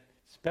giving it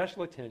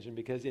special attention,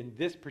 because in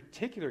this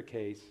particular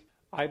case,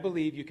 I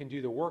believe you can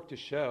do the work to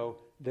show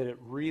that it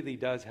really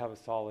does have a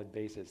solid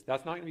basis.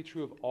 That's not going to be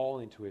true of all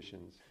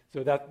intuitions.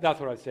 So that's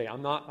what I'd say.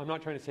 I'm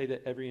not trying to say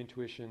that every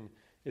intuition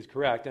is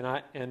correct,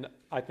 and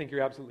I think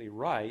you're absolutely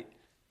right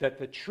that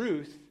the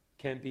truth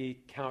can be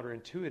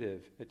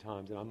counterintuitive at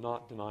times, and I'm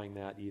not denying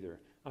that either.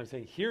 I'm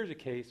saying here's a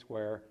case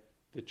where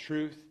the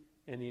truth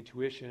and the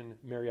intuition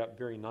marry up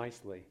very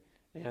nicely.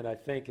 And I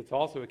think it's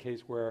also a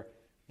case where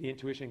the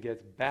intuition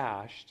gets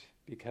bashed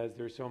because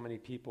there's so many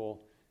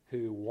people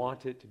who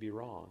want it to be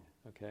wrong.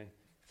 Okay?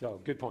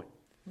 So, good point.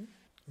 On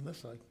this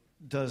side.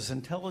 Does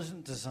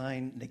intelligent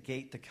design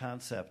negate the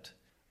concept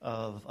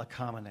of a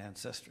common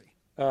ancestry?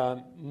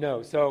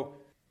 No. So,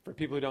 for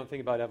people who don't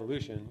think about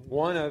evolution,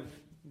 one of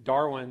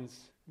Darwin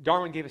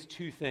gave us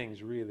two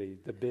things, really,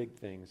 the big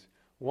things.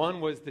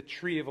 One was the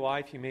tree of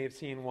life. You may have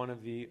seen one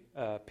of the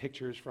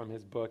pictures from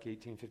his book,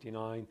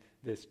 1859,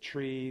 this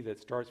tree that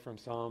starts from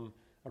some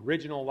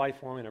original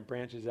life form and it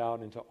branches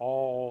out into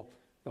all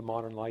the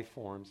modern life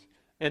forms.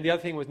 And the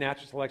other thing was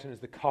natural selection as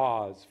the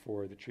cause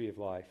for the tree of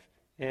life.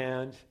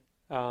 And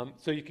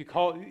So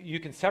you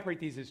can separate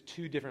these as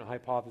two different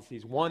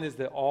hypotheses. One is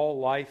that all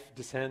life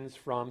descends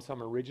from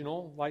some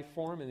original life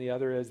form, and the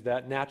other is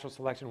that natural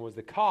selection was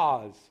the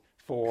cause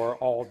for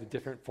all the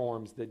different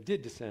forms that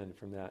did descend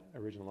from that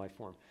original life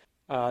form.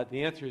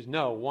 The answer is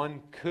no.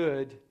 One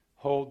could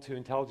hold to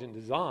intelligent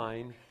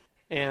design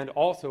and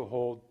also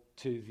hold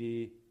to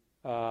the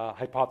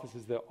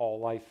hypothesis that all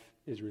life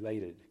is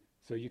related.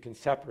 So you can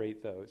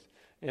separate those.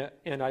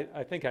 And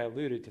I think I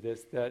alluded to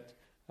this, that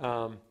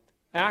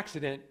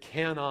accident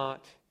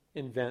cannot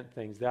invent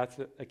things. That's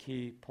a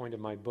key point of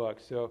my book.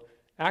 So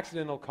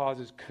accidental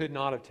causes could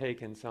not have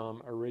taken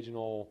some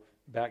original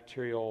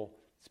bacterial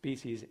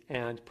species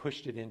and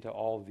pushed it into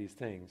all of these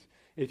things.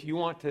 If you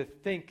want to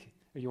think,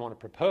 or you want to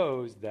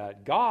propose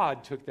that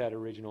God took that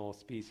original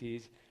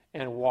species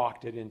and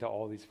walked it into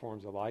all these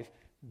forms of life,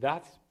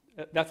 that's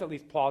at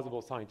least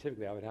plausible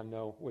scientifically. I would have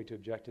no way to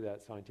object to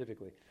that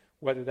scientifically.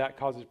 Whether that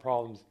causes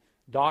problems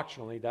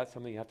doctrinally, that's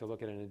something you have to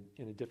look at in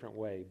a different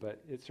way.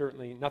 But it's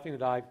certainly nothing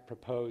that I've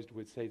proposed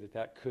would say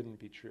that couldn't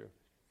be true.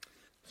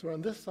 So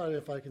on this side,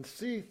 if I can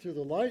see through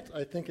the light,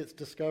 I think it's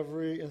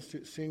Discovery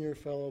Institute Senior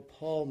Fellow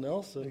Paul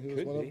Nelson, who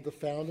is one of the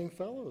founding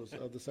fellows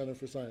of the Center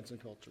for Science and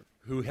Culture.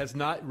 Who has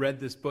not read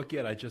this book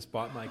yet. I just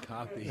bought my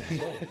copy.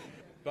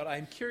 But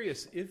I'm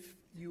curious, if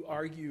you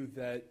argue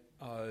that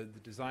the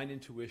design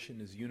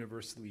intuition is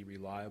universally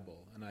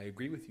reliable, and I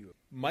agree with you,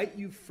 might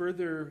you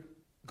further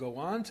go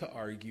on to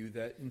argue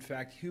that, in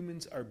fact,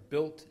 humans are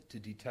built to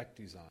detect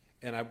design?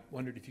 And I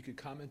wondered if you could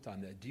comment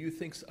on that. Do you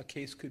think a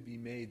case could be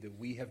made that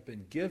we have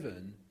been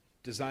given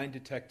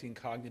design-detecting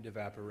cognitive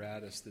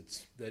apparatus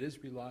that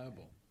is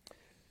reliable,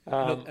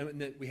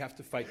 and that we have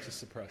to fight to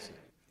suppress it?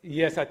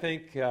 Yes, I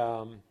think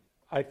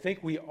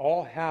we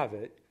all have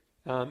it.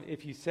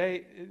 If you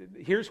say,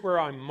 here's where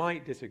I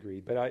might disagree,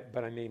 but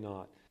I may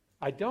not.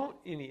 I don't,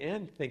 in the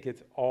end, think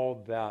it's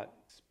all that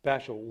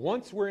special.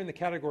 Once we're in the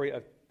category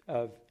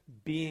of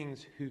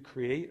beings who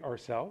create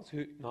ourselves,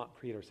 who not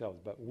create ourselves,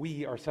 but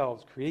we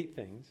ourselves create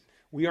things.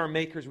 We are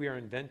makers, we are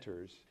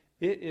inventors.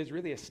 It is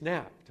really a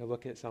snap to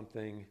look at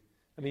something.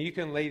 I mean, you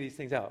can lay these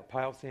things out. A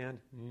pile of sand?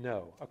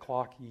 No. A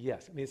clock?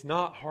 Yes. I mean, it's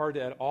not hard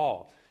at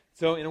all.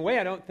 So in a way,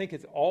 I don't think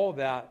it's all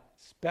that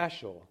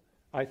special.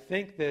 I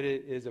think that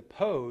it is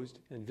opposed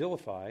and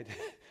vilified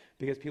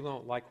because people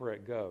don't like where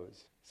it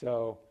goes.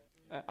 So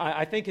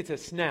I think it's a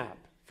snap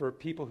for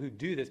people who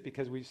do this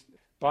because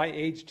by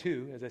age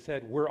 2, as I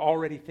said, we're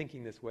already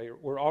thinking this way.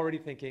 We're already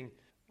thinking,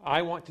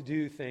 I want to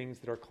do things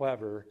that are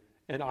clever,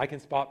 and I can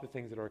spot the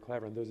things that are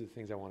clever, and those are the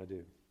things I want to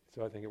do.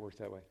 So I think it works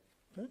that way.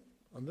 Okay,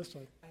 on this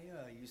side.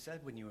 You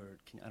said when you were,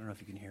 I don't know if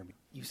you can hear me,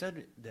 you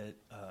said that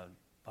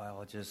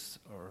biologists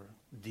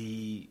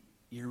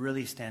you're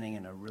really standing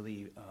in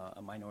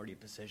a minority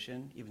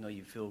position, even though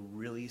you feel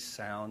really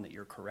sound that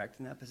you're correct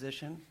in that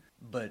position,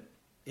 but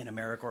in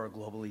America or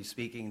globally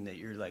speaking, that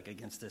you're like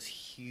against this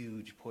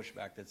huge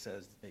pushback that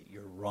says that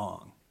you're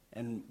wrong.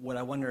 And what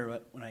I wonder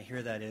when I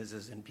hear that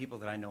is in people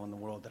that I know in the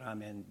world that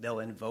I'm in, they'll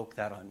invoke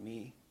that on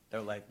me. They're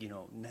like,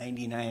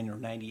 99 or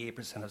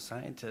 98% of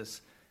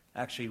scientists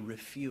actually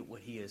refute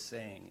what he is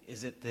saying.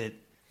 Is it that,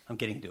 I'm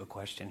getting to a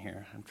question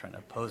here, I'm trying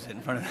to pose it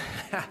in front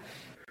of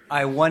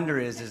I wonder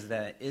is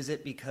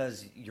it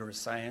because your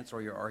science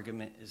or your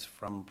argument is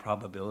from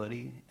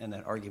probability, and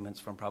that arguments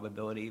from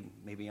probability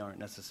maybe aren't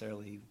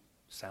necessarily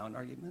sound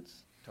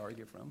arguments to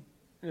argue from?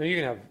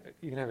 You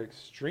can have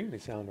extremely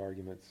sound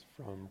arguments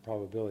from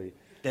probability.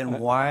 Then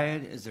why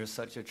is there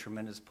such a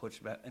tremendous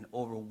pushback, an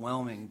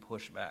overwhelming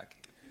pushback,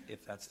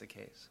 if that's the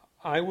case?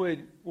 I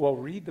would,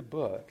 read the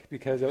book,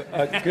 because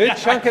a good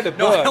chunk of the book...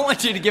 No, I don't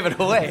want you to give it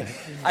away.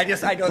 I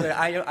know that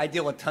I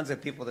deal with tons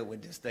of people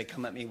that they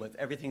come at me with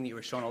everything that you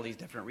were showing, all these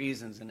different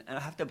reasons, and I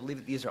have to believe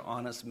that these are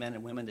honest men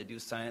and women that do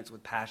science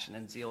with passion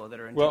and zeal, that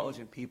are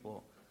intelligent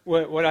people.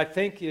 What I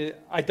think is,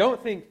 I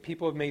don't think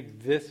people have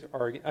made this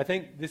argument. I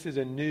think this is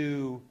a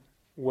new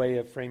way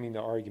of framing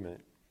the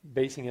argument,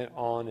 basing it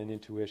on an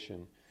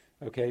intuition.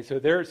 Okay, so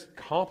there's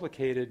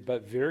complicated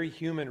but very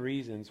human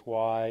reasons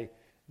why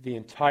the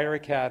entire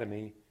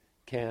academy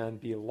can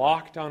be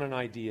locked on an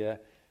idea,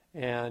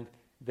 and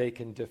they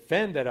can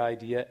defend that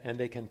idea, and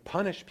they can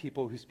punish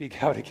people who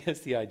speak out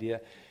against the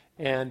idea,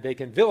 and they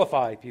can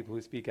vilify people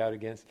who speak out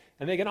against,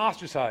 and they can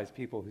ostracize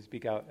people who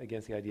speak out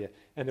against the idea.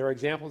 And there are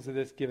examples of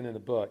this given in the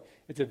book.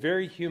 It's a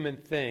very human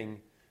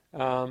thing.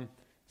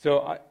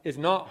 So it's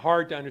not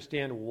hard to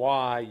understand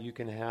why you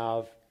can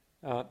have,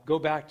 go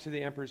back to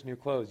the Emperor's New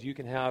Clothes, you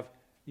can have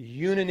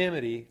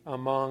unanimity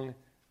among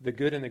the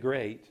good and the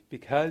great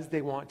because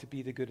they want to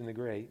be the good and the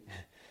great.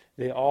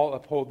 They all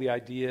uphold the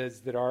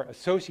ideas that are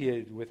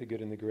associated with the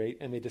good and the great,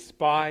 and they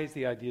despise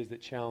the ideas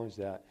that challenge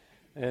that.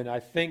 And I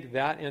think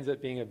that ends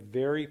up being a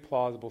very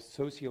plausible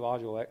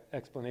sociological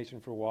explanation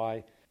for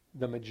why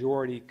the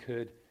majority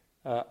could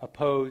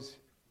oppose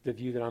the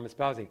view that I'm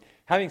espousing.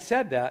 Having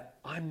said that,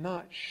 I'm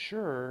not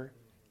sure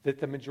that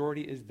the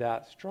majority is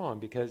that strong,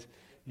 because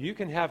you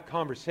can have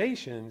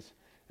conversations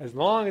as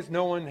long as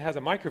no one has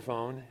a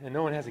microphone and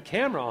no one has a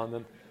camera on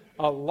them.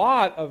 A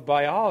lot of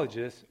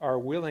biologists are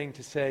willing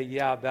to say,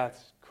 yeah,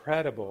 that's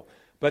credible.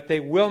 but they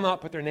will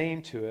not put their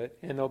name to it,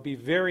 and they'll be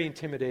very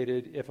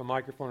intimidated if a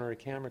microphone or a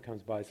camera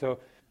comes by. So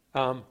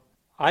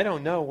I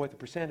don't know what the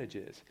percentage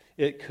is.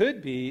 This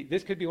could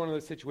be one of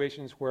those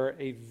situations where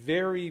a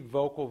very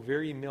vocal,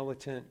 very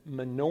militant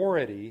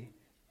minority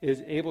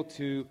is able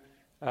to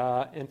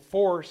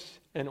enforce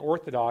an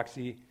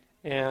orthodoxy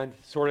and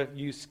sort of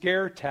use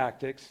scare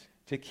tactics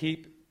to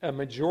keep a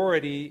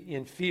majority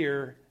in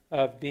fear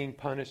of being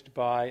punished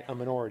by a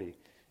minority.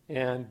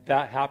 And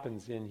that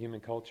happens in human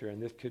culture,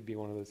 and this could be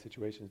one of those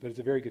situations. But it's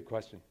a very good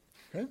question.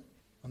 Okay,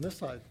 on this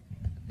side.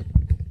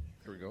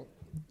 Here we go.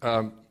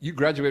 You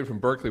graduated from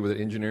Berkeley with an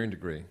engineering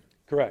degree.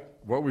 Correct.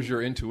 What was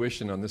your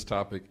intuition on this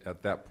topic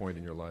at that point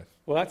in your life?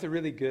 Well, that's a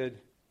really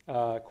good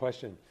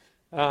question.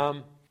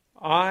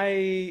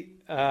 I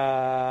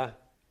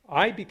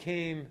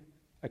became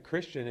a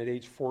Christian at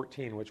age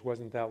 14, which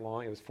wasn't that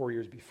long. It was 4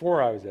 years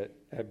before I was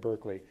at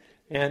Berkeley.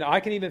 And I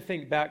can even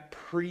think back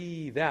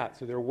pre that,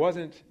 so there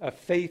wasn't a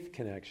faith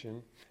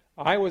connection.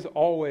 I was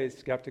always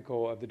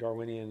skeptical of the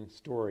Darwinian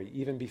story,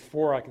 even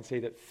before I can say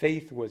that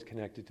faith was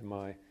connected to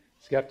my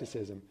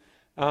skepticism.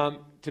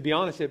 To be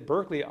honest, at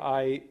Berkeley,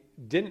 I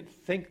didn't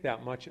think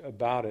that much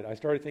about it. I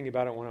started thinking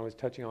about it when I was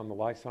touching on the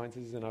life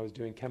sciences, and I was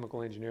doing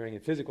chemical engineering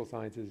and physical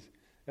sciences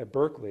at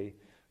Berkeley.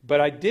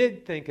 But I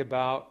did think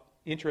about,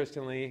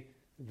 interestingly,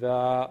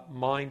 the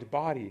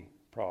mind-body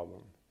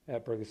problem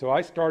at Berkeley. So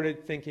I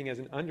started thinking as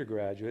an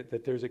undergraduate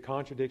that there's a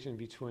contradiction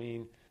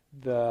between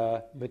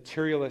the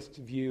materialist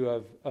view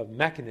of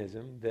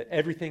mechanism, that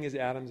everything is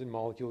atoms and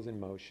molecules in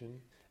motion,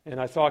 and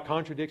I saw a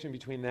contradiction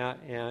between that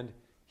and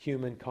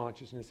human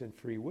consciousness and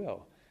free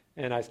will.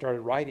 And I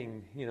started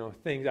writing,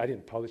 things. I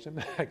didn't publish them,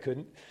 I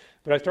couldn't,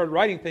 but I started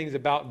writing things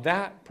about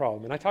that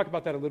problem. And I talk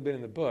about that a little bit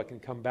in the book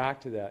and come back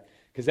to that,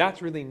 because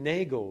that's really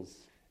Nagel's.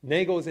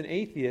 Nagel is an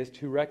atheist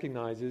who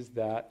recognizes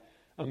that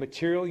a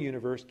material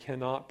universe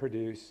cannot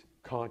produce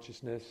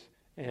consciousness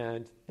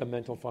and the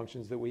mental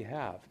functions that we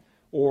have,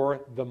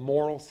 or the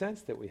moral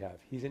sense that we have.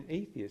 He's an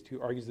atheist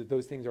who argues that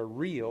those things are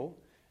real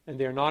and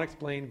they're not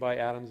explained by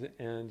atoms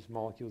and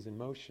molecules in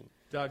motion.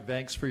 Doug,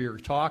 thanks for your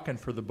talk and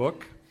for the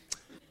book.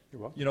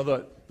 You're welcome. You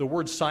know, the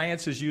word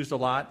science is used a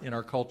lot in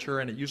our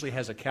culture, and it usually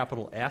has a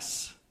capital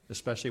S,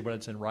 especially when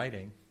it's in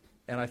writing.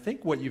 And I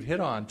think what you've hit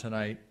on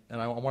tonight, and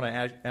I want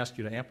to ask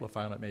you to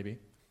amplify on it maybe,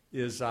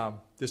 is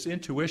this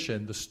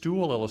intuition, the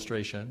stool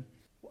illustration.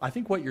 I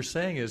think what you're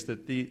saying is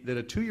that that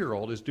a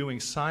 2-year-old is doing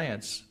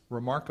science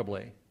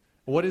remarkably.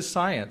 What is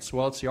science?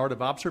 Well, it's the art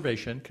of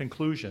observation,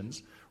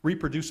 conclusions,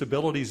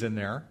 reproducibilities in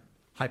there,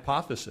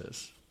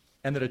 hypothesis,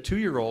 and that a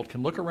 2-year-old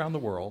can look around the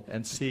world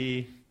and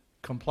see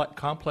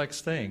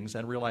complex things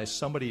and realize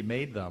somebody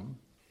made them.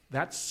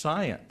 That's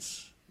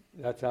science.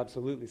 That's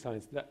absolutely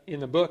science. In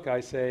the book, I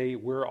say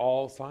we're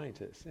all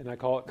scientists, and I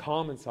call it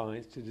common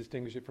science to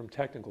distinguish it from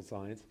technical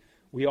science.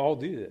 We all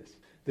do this.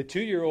 The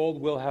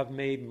 2-year-old will have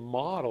made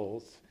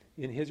models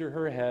in his or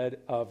her head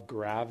of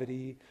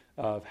gravity,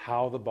 of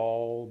how the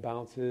ball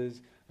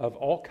bounces, of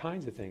all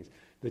kinds of things.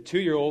 The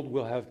 2-year-old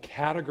will have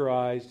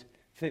categorized,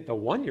 the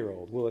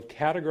 1-year-old will have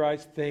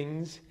categorized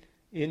things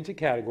into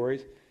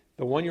categories.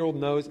 The 1-year-old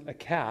knows a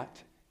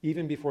cat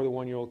even before the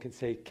 1-year-old can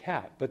say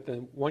cat, but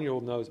the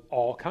 1-year-old knows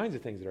all kinds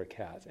of things that are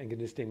cats and can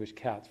distinguish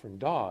cats from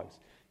dogs,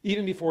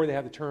 even before they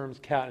have the terms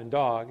cat and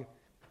dog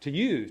to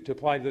use, to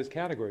apply to those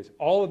categories.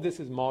 All of this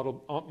is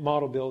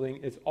model building.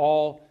 It's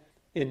all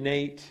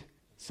innate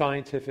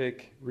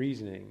scientific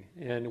reasoning,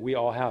 and we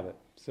all have it.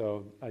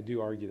 So I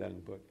do argue that in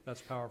the book.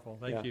 That's powerful.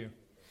 Thank you.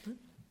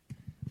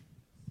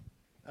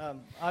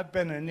 I've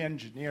been an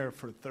engineer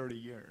for 30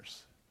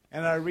 years.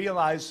 And I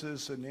realized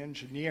as an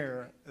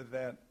engineer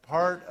that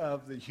part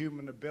of the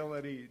human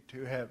ability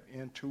to have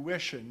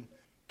intuition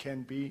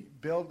can be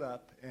built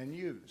up and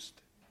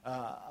used.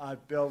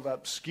 I've built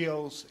up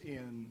skills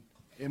in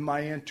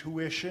my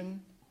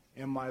intuition,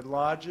 in my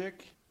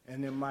logic,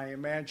 and in my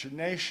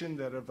imagination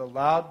that have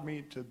allowed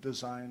me to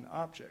design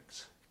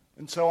objects.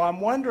 And so I'm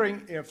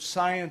wondering if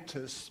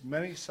scientists,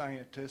 many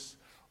scientists,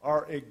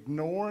 are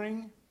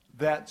ignoring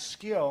that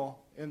skill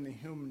in the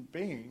human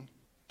being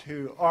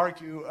to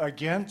argue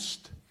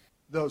against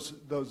those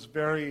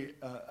very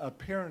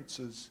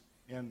appearances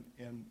in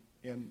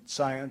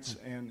science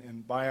and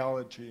in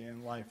biology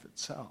and life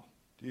itself.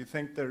 Do you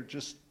think they're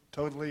just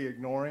totally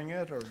ignoring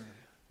it, or?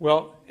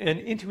 Well, and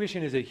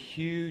intuition is a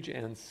huge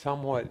and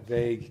somewhat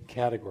vague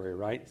category,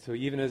 right? So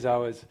even as I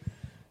was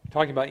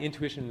talking about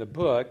intuition in the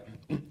book,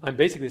 I'm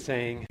basically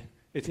saying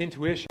it's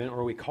intuition,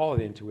 or we call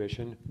it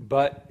intuition,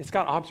 but it's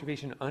got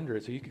observation under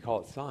it, so you could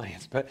call it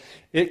science. But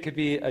it could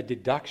be a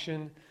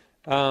deduction.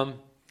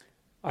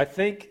 I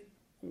think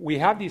we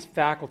have these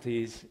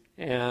faculties,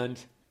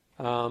 and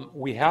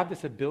we have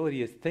this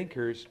ability as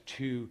thinkers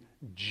to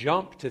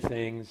jump to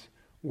things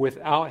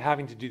without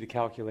having to do the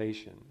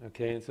calculation,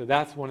 okay? And so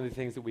that's one of the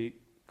things that we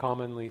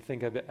commonly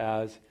think of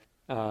as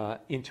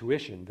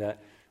intuition,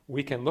 that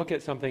we can look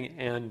at something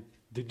and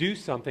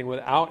deduce something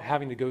without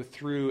having to go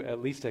through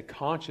at least a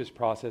conscious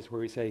process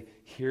where we say,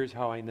 here's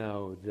how I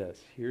know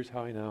this, here's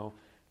how I know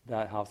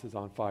that house is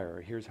on fire,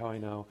 or here's how I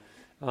know.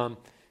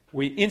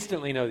 we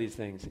instantly know these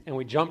things, and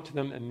we jump to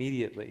them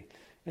immediately.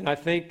 And I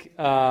think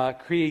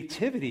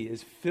creativity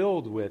is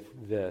filled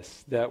with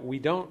this, that we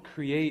don't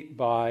create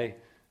by,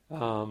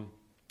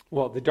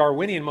 the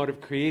Darwinian mode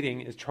of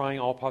creating is trying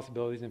all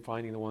possibilities and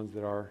finding the ones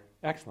that are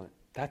excellent.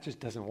 That just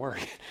doesn't work.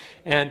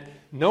 And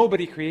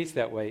nobody creates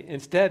that way.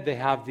 Instead, they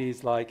have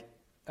these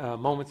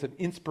moments of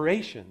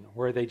inspiration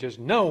where they just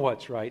know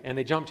what's right and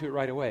they jump to it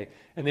right away.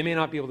 And they may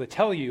not be able to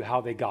tell you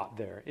how they got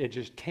there. It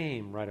just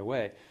came right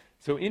away.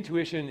 So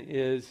intuition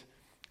is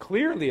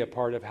clearly a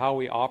part of how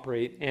we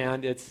operate,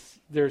 and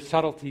there's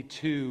subtlety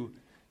to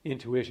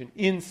intuition,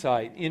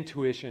 insight,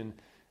 intuition.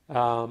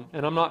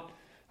 And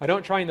I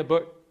don't try in the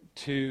book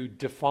to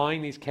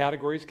define these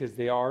categories because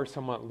they are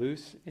somewhat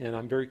loose, and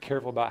I'm very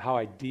careful about how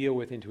I deal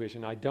with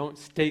intuition. I don't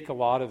stake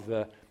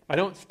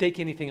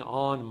anything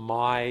on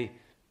my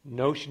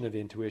notion of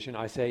intuition.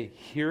 I say,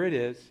 here it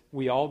is,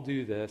 we all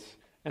do this,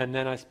 and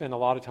then I spend a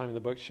lot of time in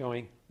the book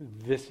showing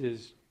this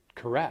is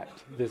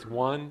correct. This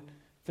one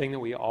thing that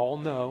we all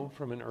know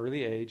from an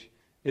early age,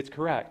 it's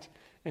correct.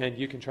 And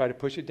you can try to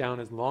push it down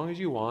as long as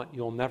you want.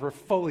 You'll never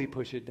fully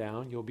push it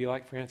down. You'll be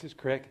like Francis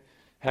Crick,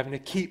 having to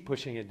keep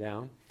pushing it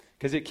down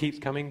because it keeps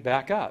coming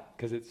back up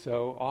because it's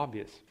so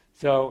obvious.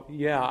 So,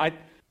 yeah,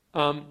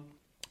 I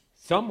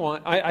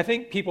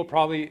think people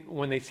probably,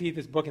 when they see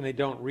this book and they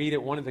don't read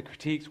it, one of the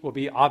critiques will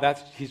be,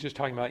 he's just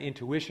talking about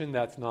intuition,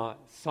 that's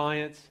not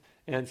science.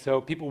 And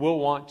so people will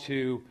want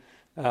to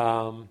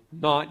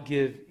not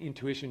give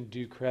intuition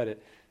due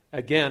credit.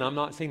 Again, I'm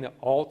not saying that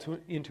all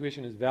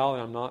intuition is valid.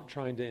 I'm not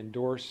trying to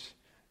endorse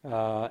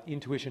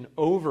intuition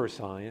over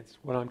science.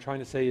 What I'm trying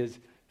to say is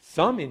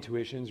some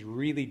intuitions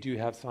really do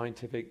have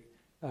scientific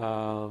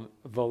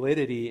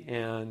validity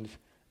and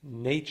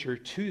nature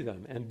to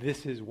them, and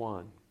this is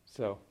one.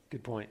 So,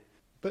 good point.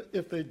 But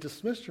if they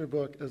dismissed your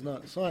book as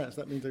not science,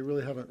 that means they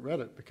really haven't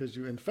read it, because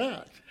you, in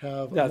fact,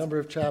 have a number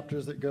of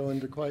chapters that go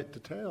into quite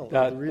detail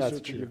of the research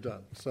that you've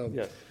done. So,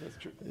 yes, that's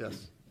true.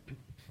 Yes.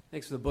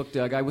 Thanks for the book,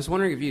 Doug. I was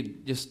wondering if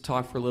you'd just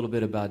talk for a little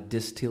bit about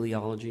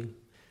dysteleology.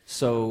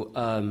 So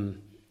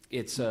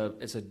it's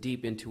a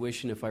deep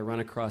intuition if I run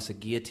across a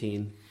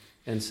guillotine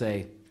and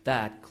say,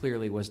 that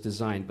clearly was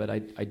designed, but I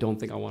don't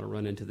think I want to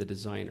run into the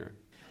designer.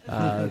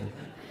 Well,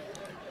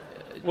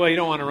 you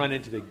don't want to run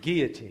into the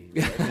guillotine.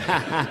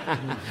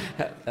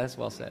 That's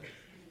well said.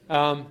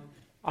 I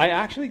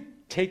actually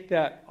take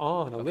that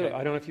on a little.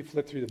 I don't know if you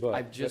flipped through the book.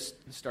 I've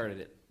just started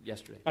it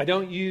yesterday. I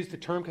don't use the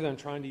term because I'm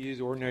trying to use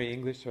ordinary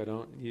English, so I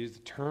don't use the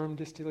term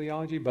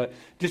dysteleology, but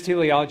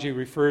dysteleology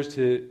refers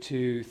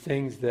to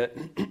things that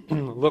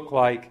look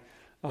like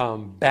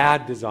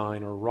bad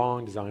design or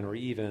wrong design or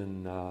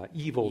even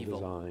evil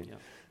design.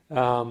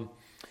 Yeah.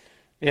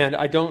 And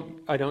I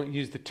don't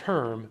use the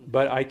term,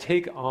 but I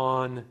take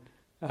on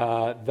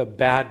the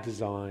bad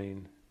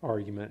design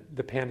argument.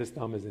 The panda's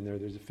thumb is in there.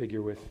 There's a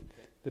figure with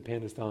the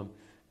panda's thumb.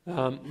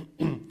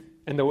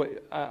 And the way,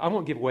 I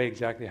won't give away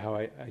exactly how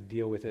I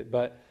deal with it,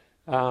 but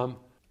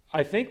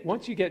I think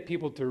once you get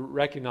people to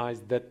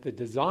recognize that the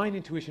design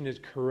intuition is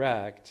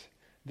correct,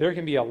 there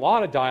can be a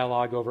lot of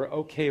dialogue over,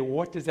 okay,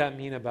 what does that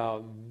mean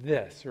about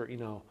this? Or,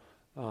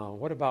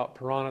 what about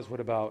piranhas?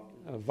 What about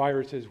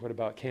viruses? What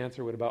about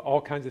cancer? What about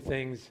all kinds of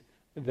things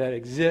that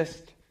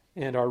exist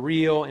and are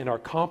real and are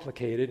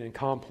complicated and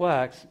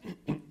complex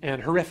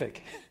and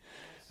horrific?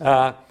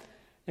 And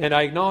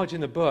I acknowledge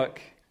in the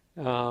book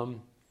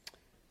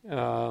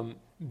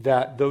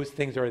that those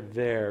things are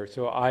there.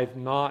 So I've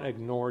not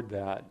ignored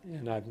that,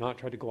 and I've not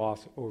tried to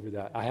gloss over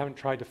that. I haven't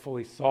tried to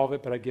fully solve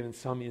it, but I've given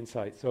some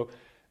insight. So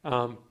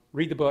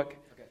read the book.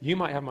 Okay. You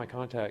might have my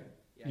contact.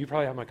 Yeah, you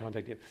probably have my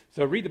contact.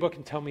 So read the book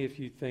and tell me if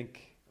you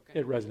think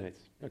it resonates.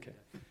 Okay.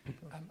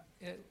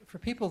 For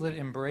people that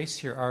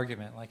embrace your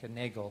argument, like a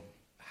Nagel,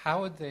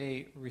 how do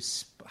they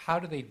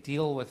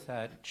deal with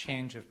that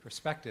change of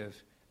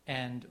perspective?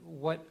 And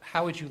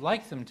how would you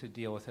like them to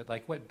deal with it?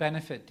 Like, what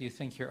benefit do you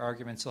think your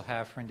arguments will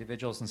have for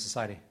individuals and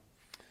society?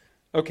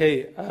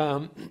 Okay,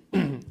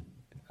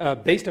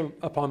 based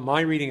upon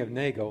my reading of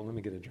Nagel, let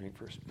me get a drink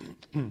first.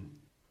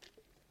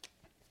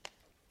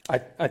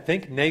 I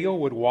think Nagel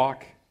would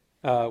walk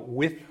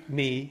with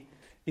me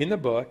in the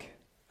book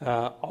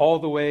all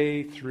the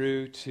way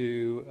through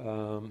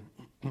to,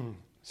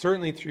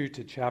 certainly through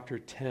to chapter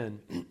 10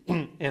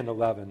 and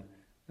 11.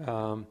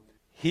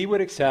 He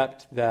would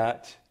accept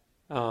that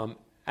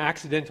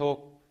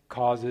accidental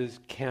causes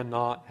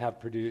cannot have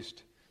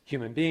produced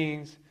human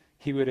beings.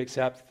 He would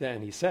accept that,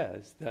 and he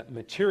says, that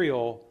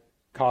material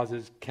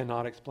causes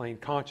cannot explain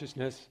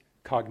consciousness,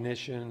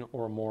 cognition,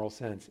 or moral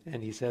sense.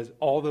 And he says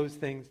all those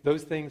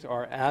things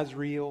are as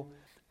real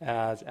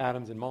as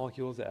atoms and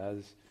molecules,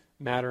 as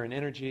matter and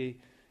energy,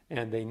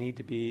 and they need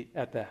to be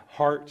at the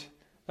heart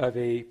of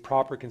a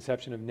proper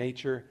conception of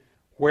nature.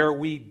 Where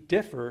we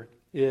differ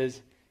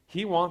is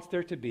he wants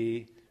there to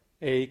be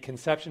a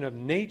conception of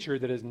nature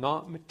that is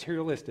not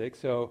materialistic,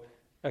 so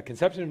a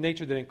conception of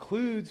nature that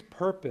includes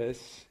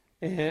purpose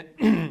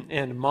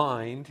and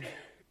mind,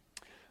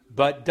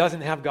 but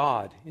doesn't have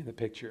God in the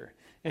picture,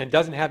 and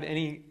doesn't have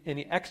any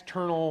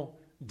external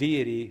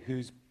deity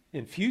whose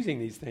infusing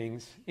these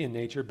things in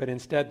nature, but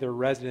instead they're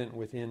resident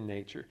within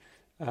nature.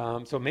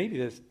 So maybe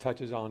this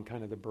touches on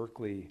kind of the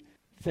Berkeley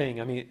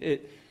thing. I mean,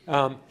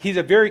 he's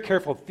a very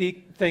careful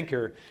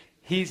thinker.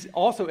 He's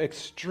also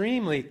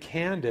extremely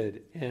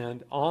candid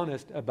and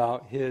honest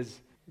about his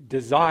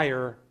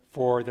desire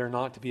for there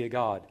not to be a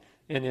God.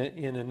 In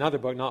another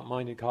book, Not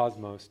Minded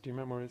Cosmos, do you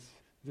remember what it's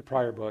the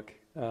prior book?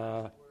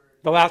 The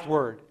Last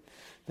Word.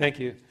 Thank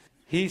you.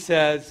 He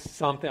says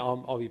something,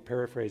 I'll be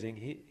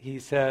paraphrasing. He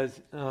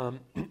says,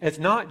 it's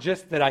not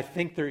just that I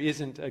think there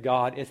isn't a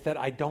God, it's that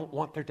I don't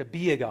want there to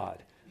be a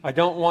God. I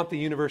don't want the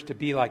universe to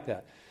be like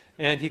that.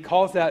 And he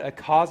calls that a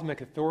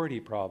cosmic authority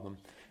problem.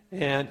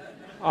 And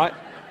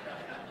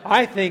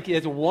I think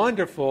it's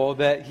wonderful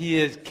that he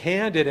is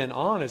candid and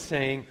honest,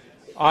 saying,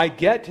 I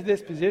get to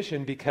this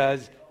position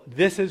because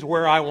this is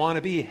where I want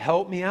to be.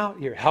 Help me out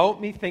here. Help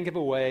me think of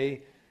a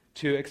way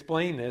to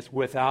explain this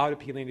without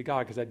appealing to God,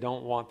 because I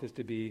don't want this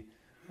to be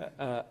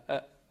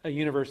a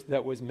universe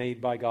that was made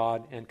by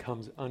God and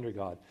comes under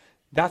God.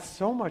 That's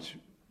so much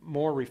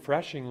more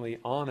refreshingly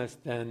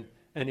honest than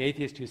an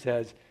atheist who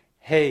says,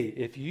 hey,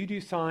 if you do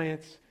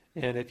science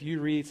and if you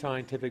read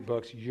scientific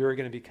books, you're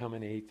going to become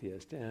an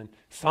atheist. And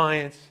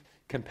science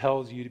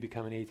compels you to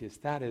become an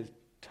atheist. That is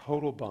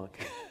total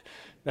bunk.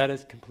 That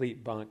is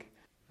complete bunk.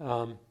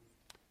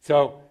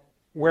 So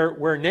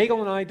where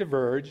Nagel and I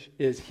diverge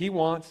is he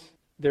wants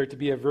there to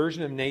be a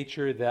version of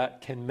nature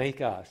that can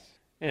make us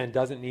and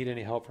doesn't need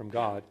any help from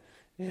God.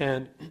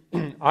 And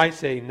I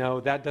say, no,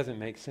 that doesn't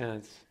make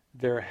sense.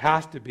 There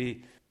has to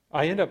be,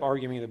 I end up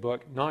arguing in the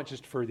book, not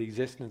just for the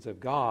existence of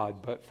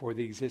God, but for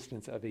the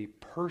existence of a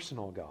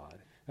personal God,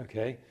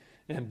 okay?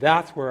 And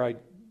that's where I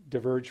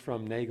diverge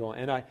from Nagel.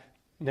 And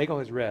Nagel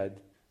has read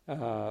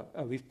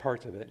at least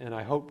parts of it, and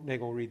I hope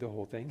Nagel will read the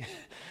whole thing.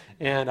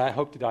 And I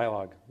hope to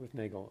dialogue with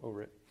Nagel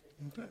over it.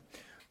 Okay.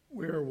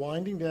 We're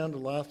winding down to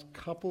the last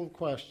couple of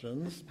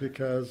questions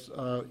because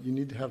you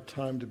need to have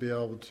time to be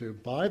able to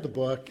buy the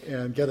book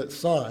and get it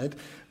signed.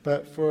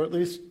 But for at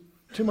least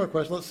 2 more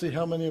questions, let's see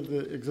how many of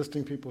the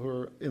existing people who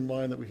are in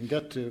line that we can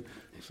get to.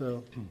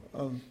 So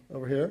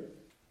over here.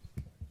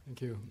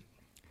 Thank you.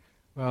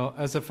 Well,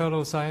 as a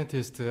fellow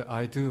scientist,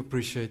 I do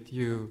appreciate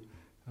you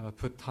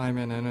put time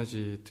and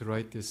energy to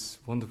write this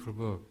wonderful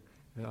book.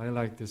 I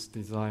like this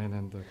design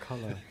and the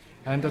color.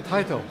 And the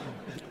title.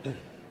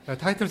 The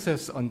title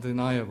says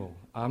Undeniable.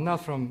 I'm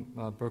not from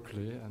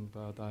Berkeley,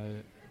 but I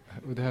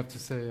would have to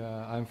say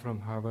I'm from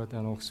Harvard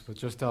and Oxford,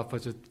 just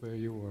opposite where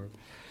you were.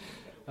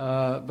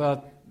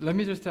 But let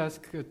me just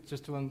ask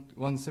just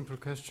one simple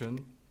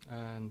question,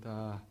 and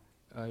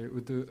I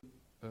would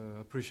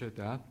appreciate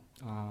that.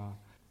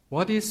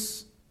 What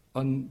is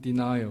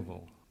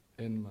undeniable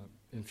in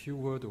few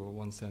words or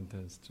one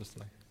sentence, just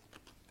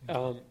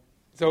like?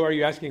 So are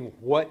you asking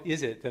what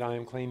is it that I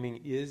am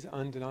claiming is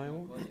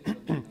undeniable?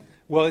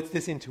 Well, it's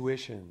this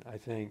intuition, I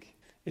think.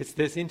 It's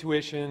this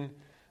intuition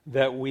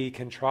that we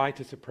can try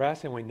to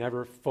suppress and we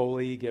never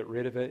fully get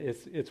rid of it.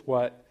 It's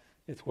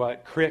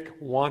what Crick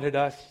wanted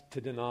us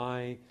to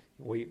deny.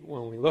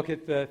 When we look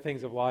at the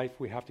things of life,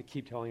 we have to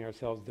keep telling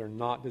ourselves they're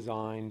not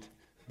designed,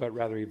 but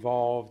rather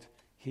evolved.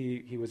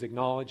 He was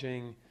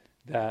acknowledging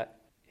that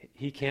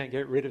he can't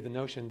get rid of the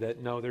notion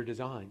that, no, they're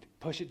designed.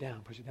 Push it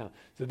down, push it down.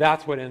 So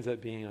that's what ends up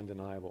being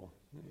undeniable.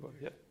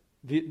 Yeah.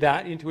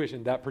 That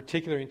intuition, that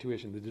particular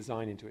intuition, the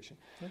design intuition.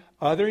 Okay.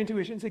 Other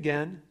intuitions,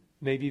 again,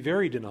 may be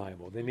very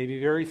deniable. They may be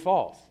very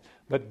false.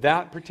 But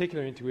that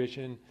particular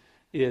intuition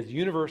is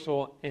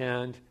universal,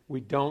 and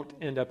we don't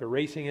end up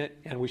erasing it,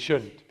 and we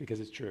shouldn't, because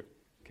it's true.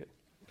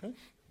 Okay.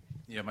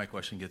 Yeah, my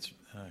question gets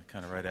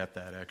kind of right at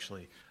that,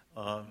 actually.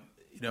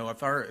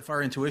 If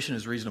our intuition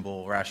is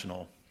reasonable,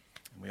 rational,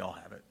 and we all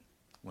have it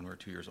when we're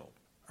 2 years old,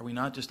 are we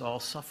not just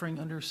all suffering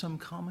under some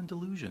common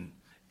delusion?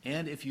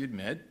 And if you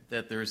admit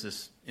that there's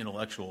this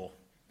intellectual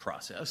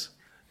process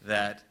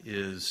that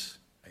is,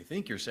 I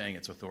think you're saying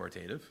it's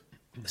authoritative,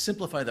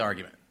 simplify the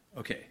argument.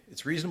 Okay,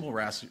 it's reasonable,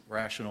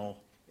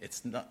 rational.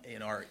 It's not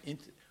in our.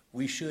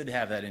 We should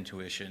have that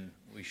intuition.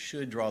 We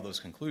should draw those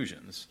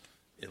conclusions,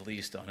 at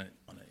least on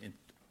an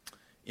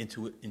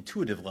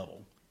intuitive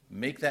level.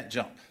 Make that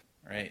jump,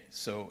 right?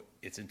 So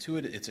it's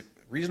intuitive. It's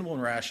reasonable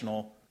and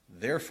rational.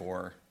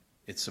 Therefore,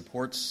 it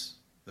supports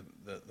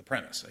the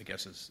premise, I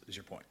guess, is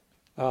your point.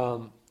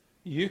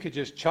 You could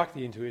just chuck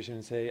the intuition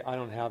and say, I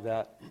don't have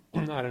that.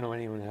 I don't know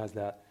anyone who has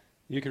that.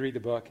 You could read the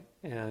book,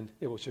 and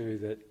it will show you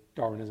that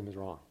Darwinism is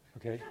wrong,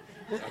 okay?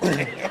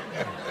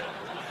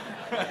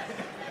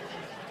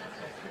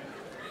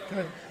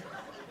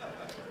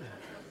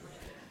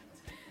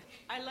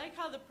 I like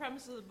how the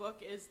premise of the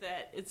book is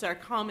that it's our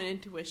common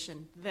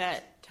intuition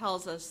that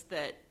tells us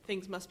that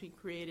things must be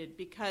created,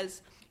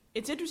 because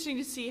it's interesting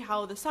to see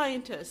how the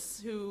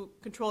scientists who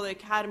control the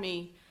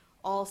academy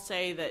all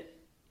say that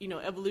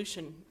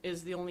evolution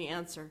is the only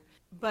answer.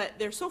 But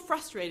they're so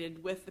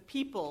frustrated with the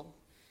people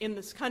in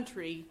this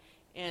country,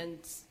 and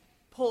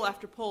poll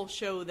after poll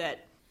show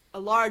that a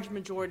large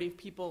majority of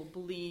people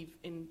believe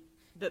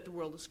that the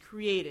world is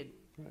created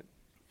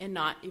and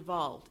not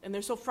evolved. And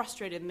they're so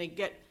frustrated, and they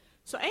get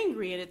so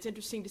angry, and it's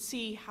interesting to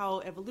see how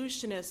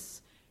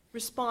evolutionists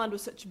respond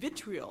with such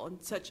vitriol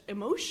and such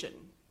emotion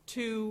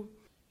to,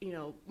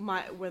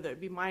 whether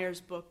it be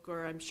Meyer's book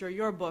or I'm sure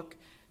your book,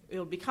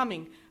 it'll be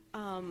coming.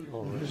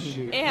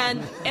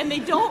 And they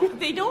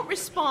don't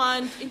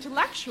respond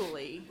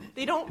intellectually.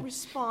 They don't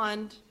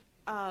respond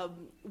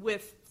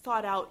with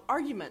thought out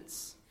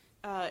arguments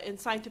and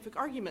scientific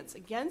arguments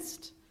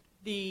against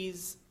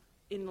these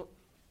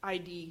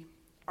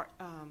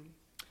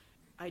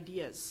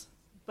ideas,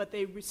 but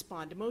they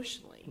respond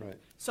emotionally. Right.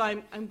 So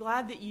I'm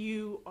glad that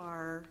you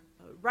are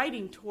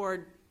writing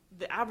toward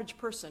the average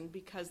person,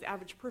 because the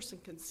average person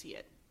can see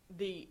it.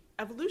 The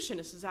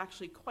evolutionist is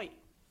actually quite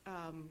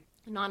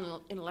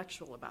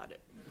non-intellectual about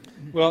it.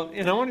 Well,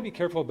 and I want to be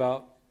careful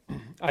about,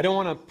 I don't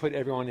want to put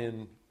everyone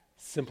in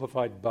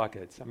simplified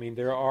buckets. I mean,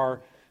 there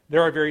are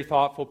very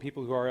thoughtful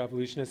people who are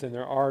evolutionists, and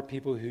there are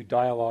people who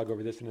dialogue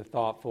over this in a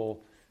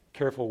thoughtful,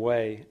 careful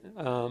way.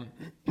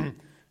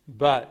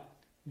 But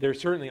there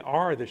certainly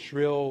are the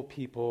shrill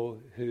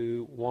people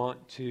who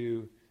want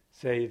to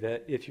say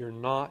that if you're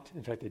not,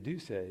 in fact, they do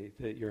say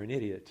that you're an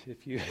idiot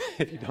if you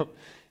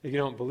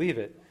don't believe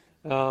it.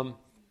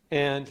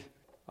 And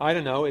I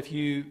don't know, if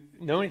you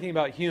know anything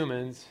about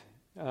humans,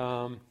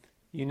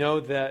 you know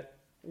that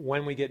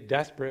when we get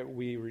desperate,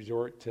 we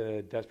resort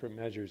to desperate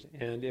measures.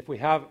 And if we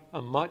have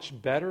a much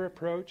better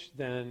approach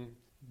than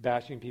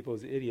bashing people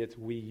as idiots,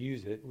 we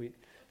use it.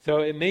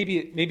 So maybe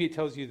it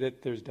tells you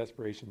that there's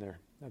desperation there.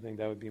 I think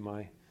that would be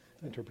my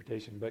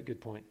interpretation, but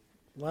good point.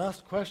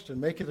 Last question.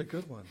 Make it a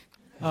good one.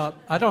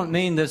 I don't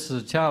mean this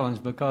as a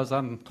challenge, because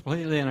I'm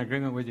completely in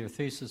agreement with your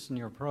thesis and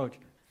your approach.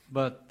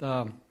 But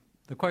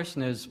the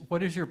question is,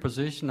 what is your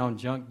position on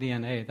junk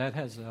DNA? That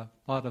has a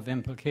lot of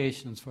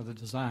implications for the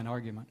design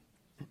argument.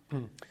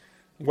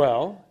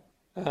 Well,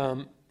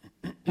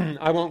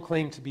 I won't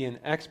claim to be an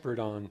expert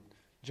on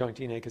junk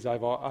DNA, because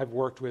I've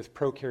worked with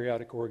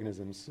prokaryotic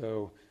organisms,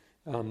 so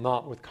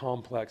not with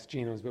complex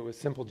genomes, but with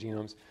simple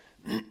genomes.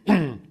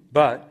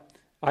 But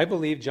I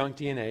believe junk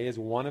DNA is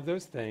one of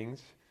those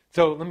things.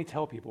 So let me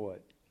tell people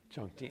what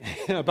junk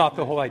DNA about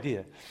the whole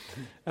idea.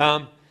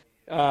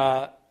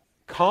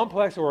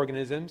 Complex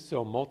organisms,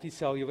 so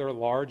multicellular,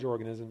 large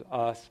organisms,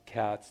 us,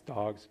 cats,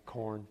 dogs,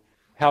 corn,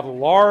 have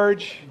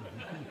large...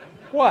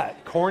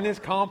 What? Corn is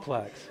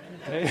complex.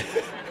 Okay?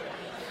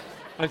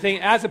 I'm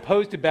saying as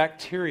opposed to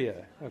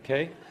bacteria,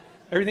 okay?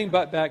 Everything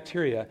but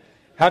bacteria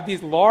have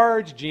these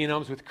large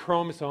genomes with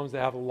chromosomes that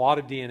have a lot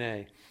of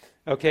DNA.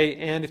 Okay,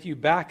 and if you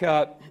back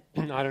up,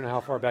 I don't know how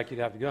far back you'd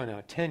have to go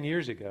now, 10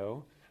 years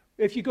ago,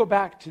 if you go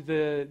back to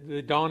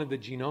the dawn of the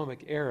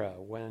genomic era,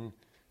 when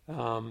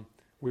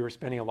we were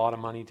spending a lot of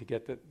money to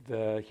get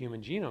the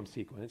human genome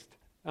sequenced,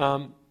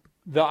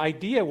 the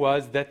idea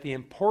was that the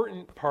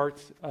important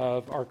parts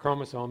of our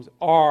chromosomes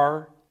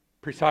are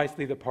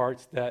precisely the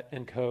parts that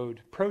encode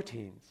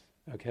proteins,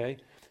 okay?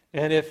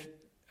 And if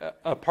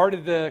a part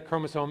of the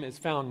chromosome is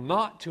found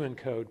not to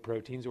encode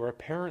proteins, or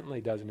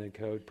apparently doesn't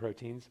encode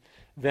proteins,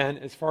 then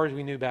as far as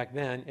we knew back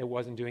then, it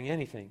wasn't doing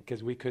anything,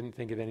 because we couldn't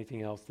think of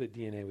anything else that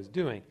DNA was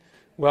doing.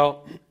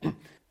 Well,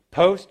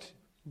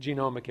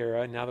 post-genomic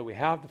era, now that we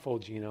have the full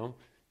genome,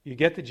 you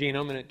get the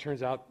genome, and it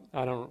turns out,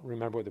 I don't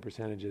remember what the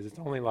percentage is, it's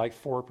only like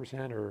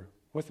 4%, or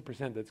what's the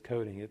percent that's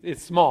coding?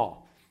 It's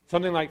small.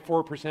 Something like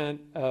 4%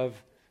 of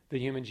the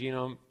human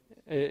genome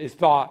is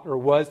thought, or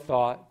was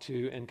thought,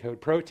 to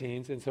encode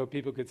proteins, and so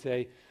people could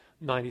say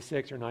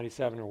 96 or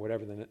 97 or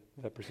whatever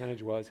the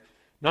percentage was.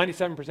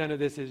 97% of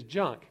this is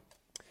junk.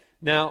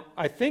 Now,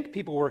 I think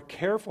people were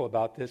careful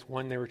about this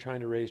when they were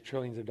trying to raise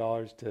trillions of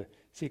dollars to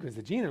sequence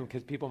the genome,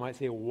 because people might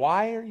say,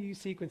 why are you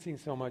sequencing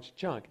so much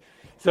junk?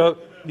 So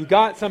you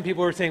got some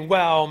people who are saying,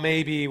 well,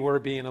 maybe we're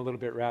being a little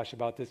bit rash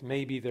about this.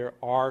 Maybe there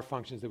are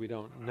functions that we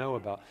don't know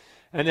about.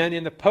 And then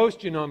in the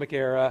post-genomic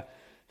era,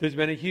 there's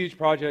been a huge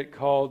project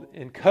called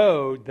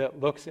ENCODE that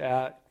looks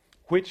at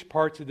which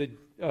parts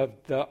of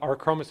our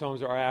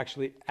chromosomes are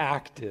actually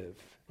active,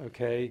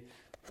 okay?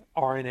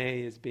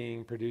 RNA is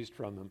being produced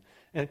from them.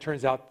 And it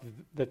turns out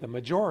that the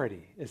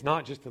majority is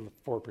not just the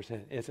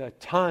 4%, it's a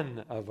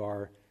ton of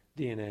our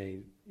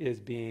DNA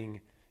is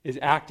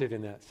active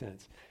in that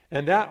sense.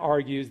 And that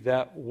argues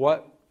that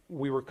what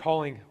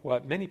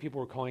many people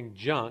were calling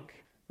junk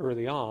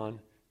early on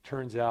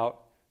turns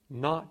out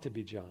not to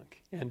be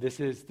junk. And this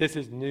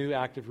is new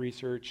active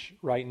research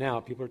right now.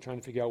 People are trying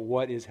to figure out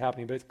what is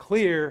happening. But it's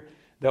clear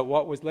that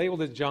what was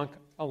labeled as junk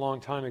a long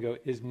time ago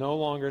is no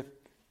longer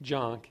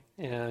junk.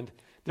 And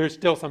there's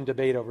still some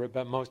debate over it,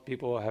 but most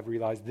people have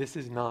realized this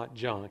is not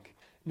junk.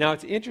 Now,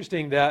 it's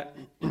interesting that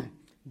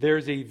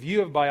there's a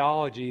view of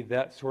biology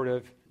that sort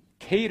of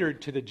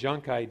catered to the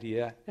junk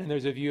idea, and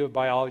there's a view of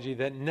biology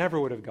that never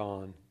would have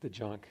gone the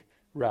junk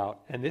route.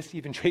 And this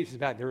even traces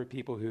back. There were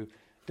people who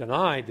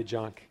denied the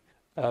junk.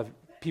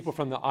 People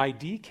from the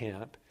ID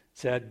camp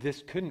said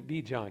this couldn't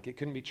be junk. It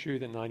couldn't be true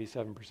that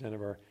 97%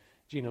 of our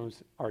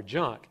genomes are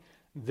junk.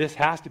 This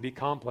has to be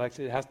complex.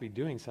 It has to be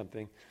doing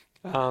something.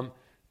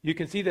 You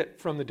can see that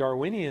from the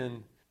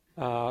Darwinian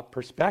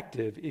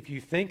perspective, if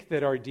you think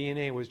that our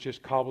DNA was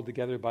just cobbled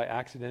together by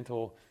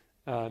accidental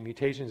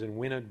mutations and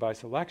winnowed by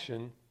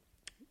selection,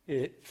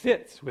 it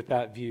fits with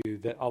that view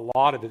that a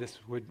lot of this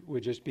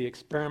would just be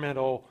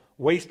experimental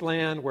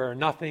wasteland where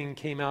nothing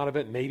came out of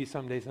it. Maybe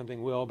someday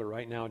something will, but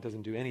right now it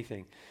doesn't do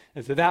anything.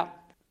 And so that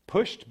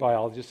pushed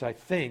biologists, I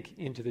think,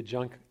 into the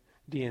junk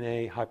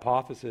DNA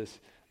hypothesis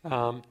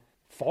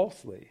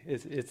falsely.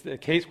 It's a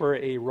case where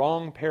a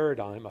wrong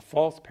paradigm, a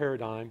false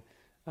paradigm,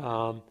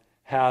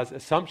 has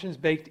assumptions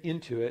baked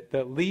into it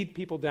that lead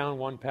people down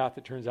one path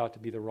that turns out to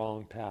be the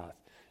wrong path.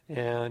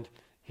 And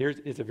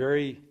it's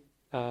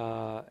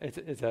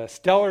a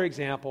stellar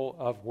example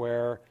of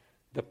where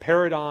the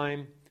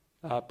paradigm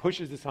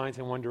pushes the science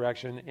in one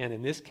direction, and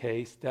in this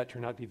case, that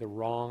turned out to be the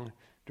wrong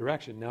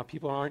direction. Now,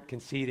 people aren't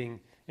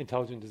conceding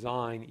intelligent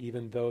design,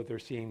 even though they're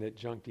seeing that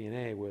junk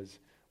DNA was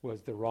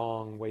the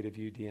wrong way to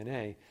view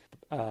DNA,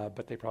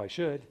 but they probably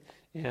should.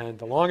 And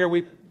the longer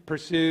we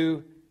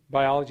pursue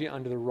biology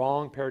under the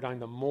wrong paradigm,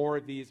 the more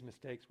of these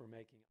mistakes we're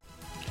making.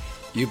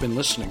 You've been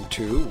listening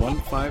to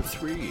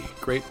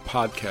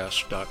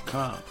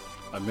 153greatpodcast.com,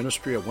 a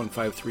ministry of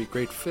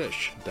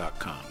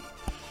 153greatfish.com.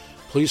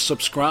 Please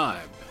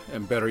subscribe,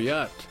 and better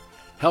yet,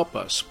 help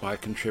us by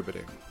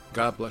contributing.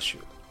 God bless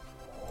you.